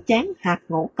sẻ đánh chén hạt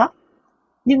ngũ cốc.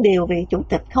 Nhưng điều vị chủ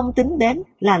tịch không tính đến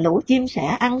là lũ chim sẻ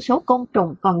ăn số côn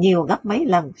trùng còn nhiều gấp mấy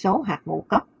lần số hạt ngũ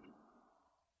cốc.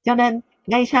 Cho nên,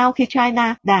 ngay sau khi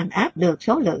China đàn áp được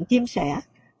số lượng chim sẻ,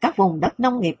 các vùng đất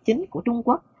nông nghiệp chính của Trung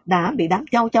Quốc đã bị đám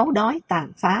châu chấu đói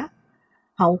tàn phá.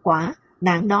 Hậu quả,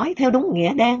 nạn đói theo đúng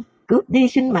nghĩa đen, cướp đi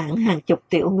sinh mạng hàng chục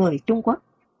triệu người Trung Quốc.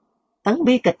 Tấn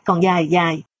bi kịch còn dài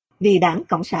dài, vì Đảng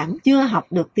Cộng sản chưa học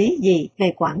được tí gì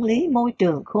về quản lý môi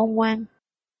trường khôn ngoan.